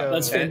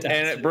 That's fantastic.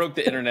 And it broke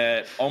the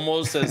internet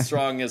almost as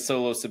strong as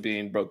Solo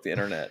Sabine broke the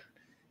internet.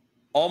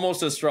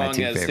 almost as strong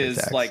two as favorite his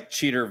texts. like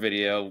cheater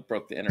video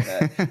broke the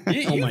internet.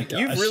 Oh my gosh.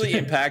 You've really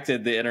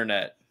impacted the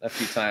internet a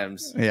few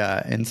times.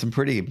 Yeah, in some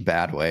pretty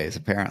bad ways,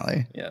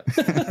 apparently. Yeah.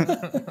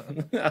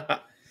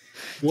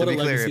 What To a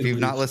be clear, legacy if you've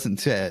to not leave. listened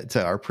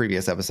to our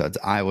previous episodes,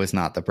 I was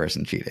not the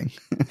person cheating.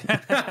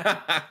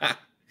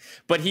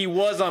 But he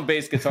was on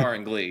bass guitar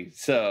in Glee,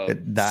 so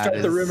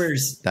Start the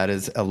rumors. That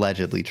is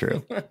allegedly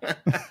true.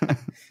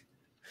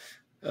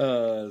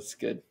 it's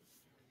good.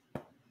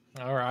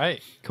 All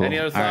right. Cool. Any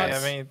other All right.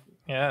 thoughts?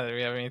 Do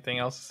we have anything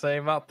else to say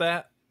about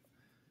that?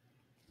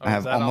 Or I is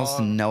have that almost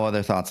all? no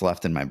other thoughts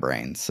left in my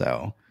brain,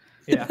 so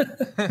Yeah.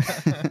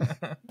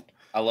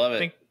 I love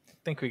it.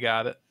 think we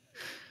got it.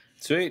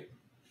 Sweet.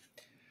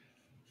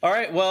 All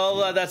right.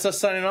 Well, that's us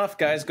signing off,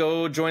 guys.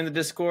 Go join the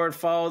Discord,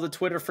 follow the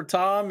Twitter for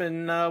Tom,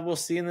 and we'll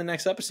see you in the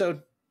next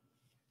episode.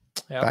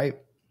 Yep. bye.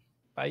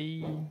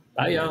 Bye.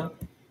 Bye, y'all.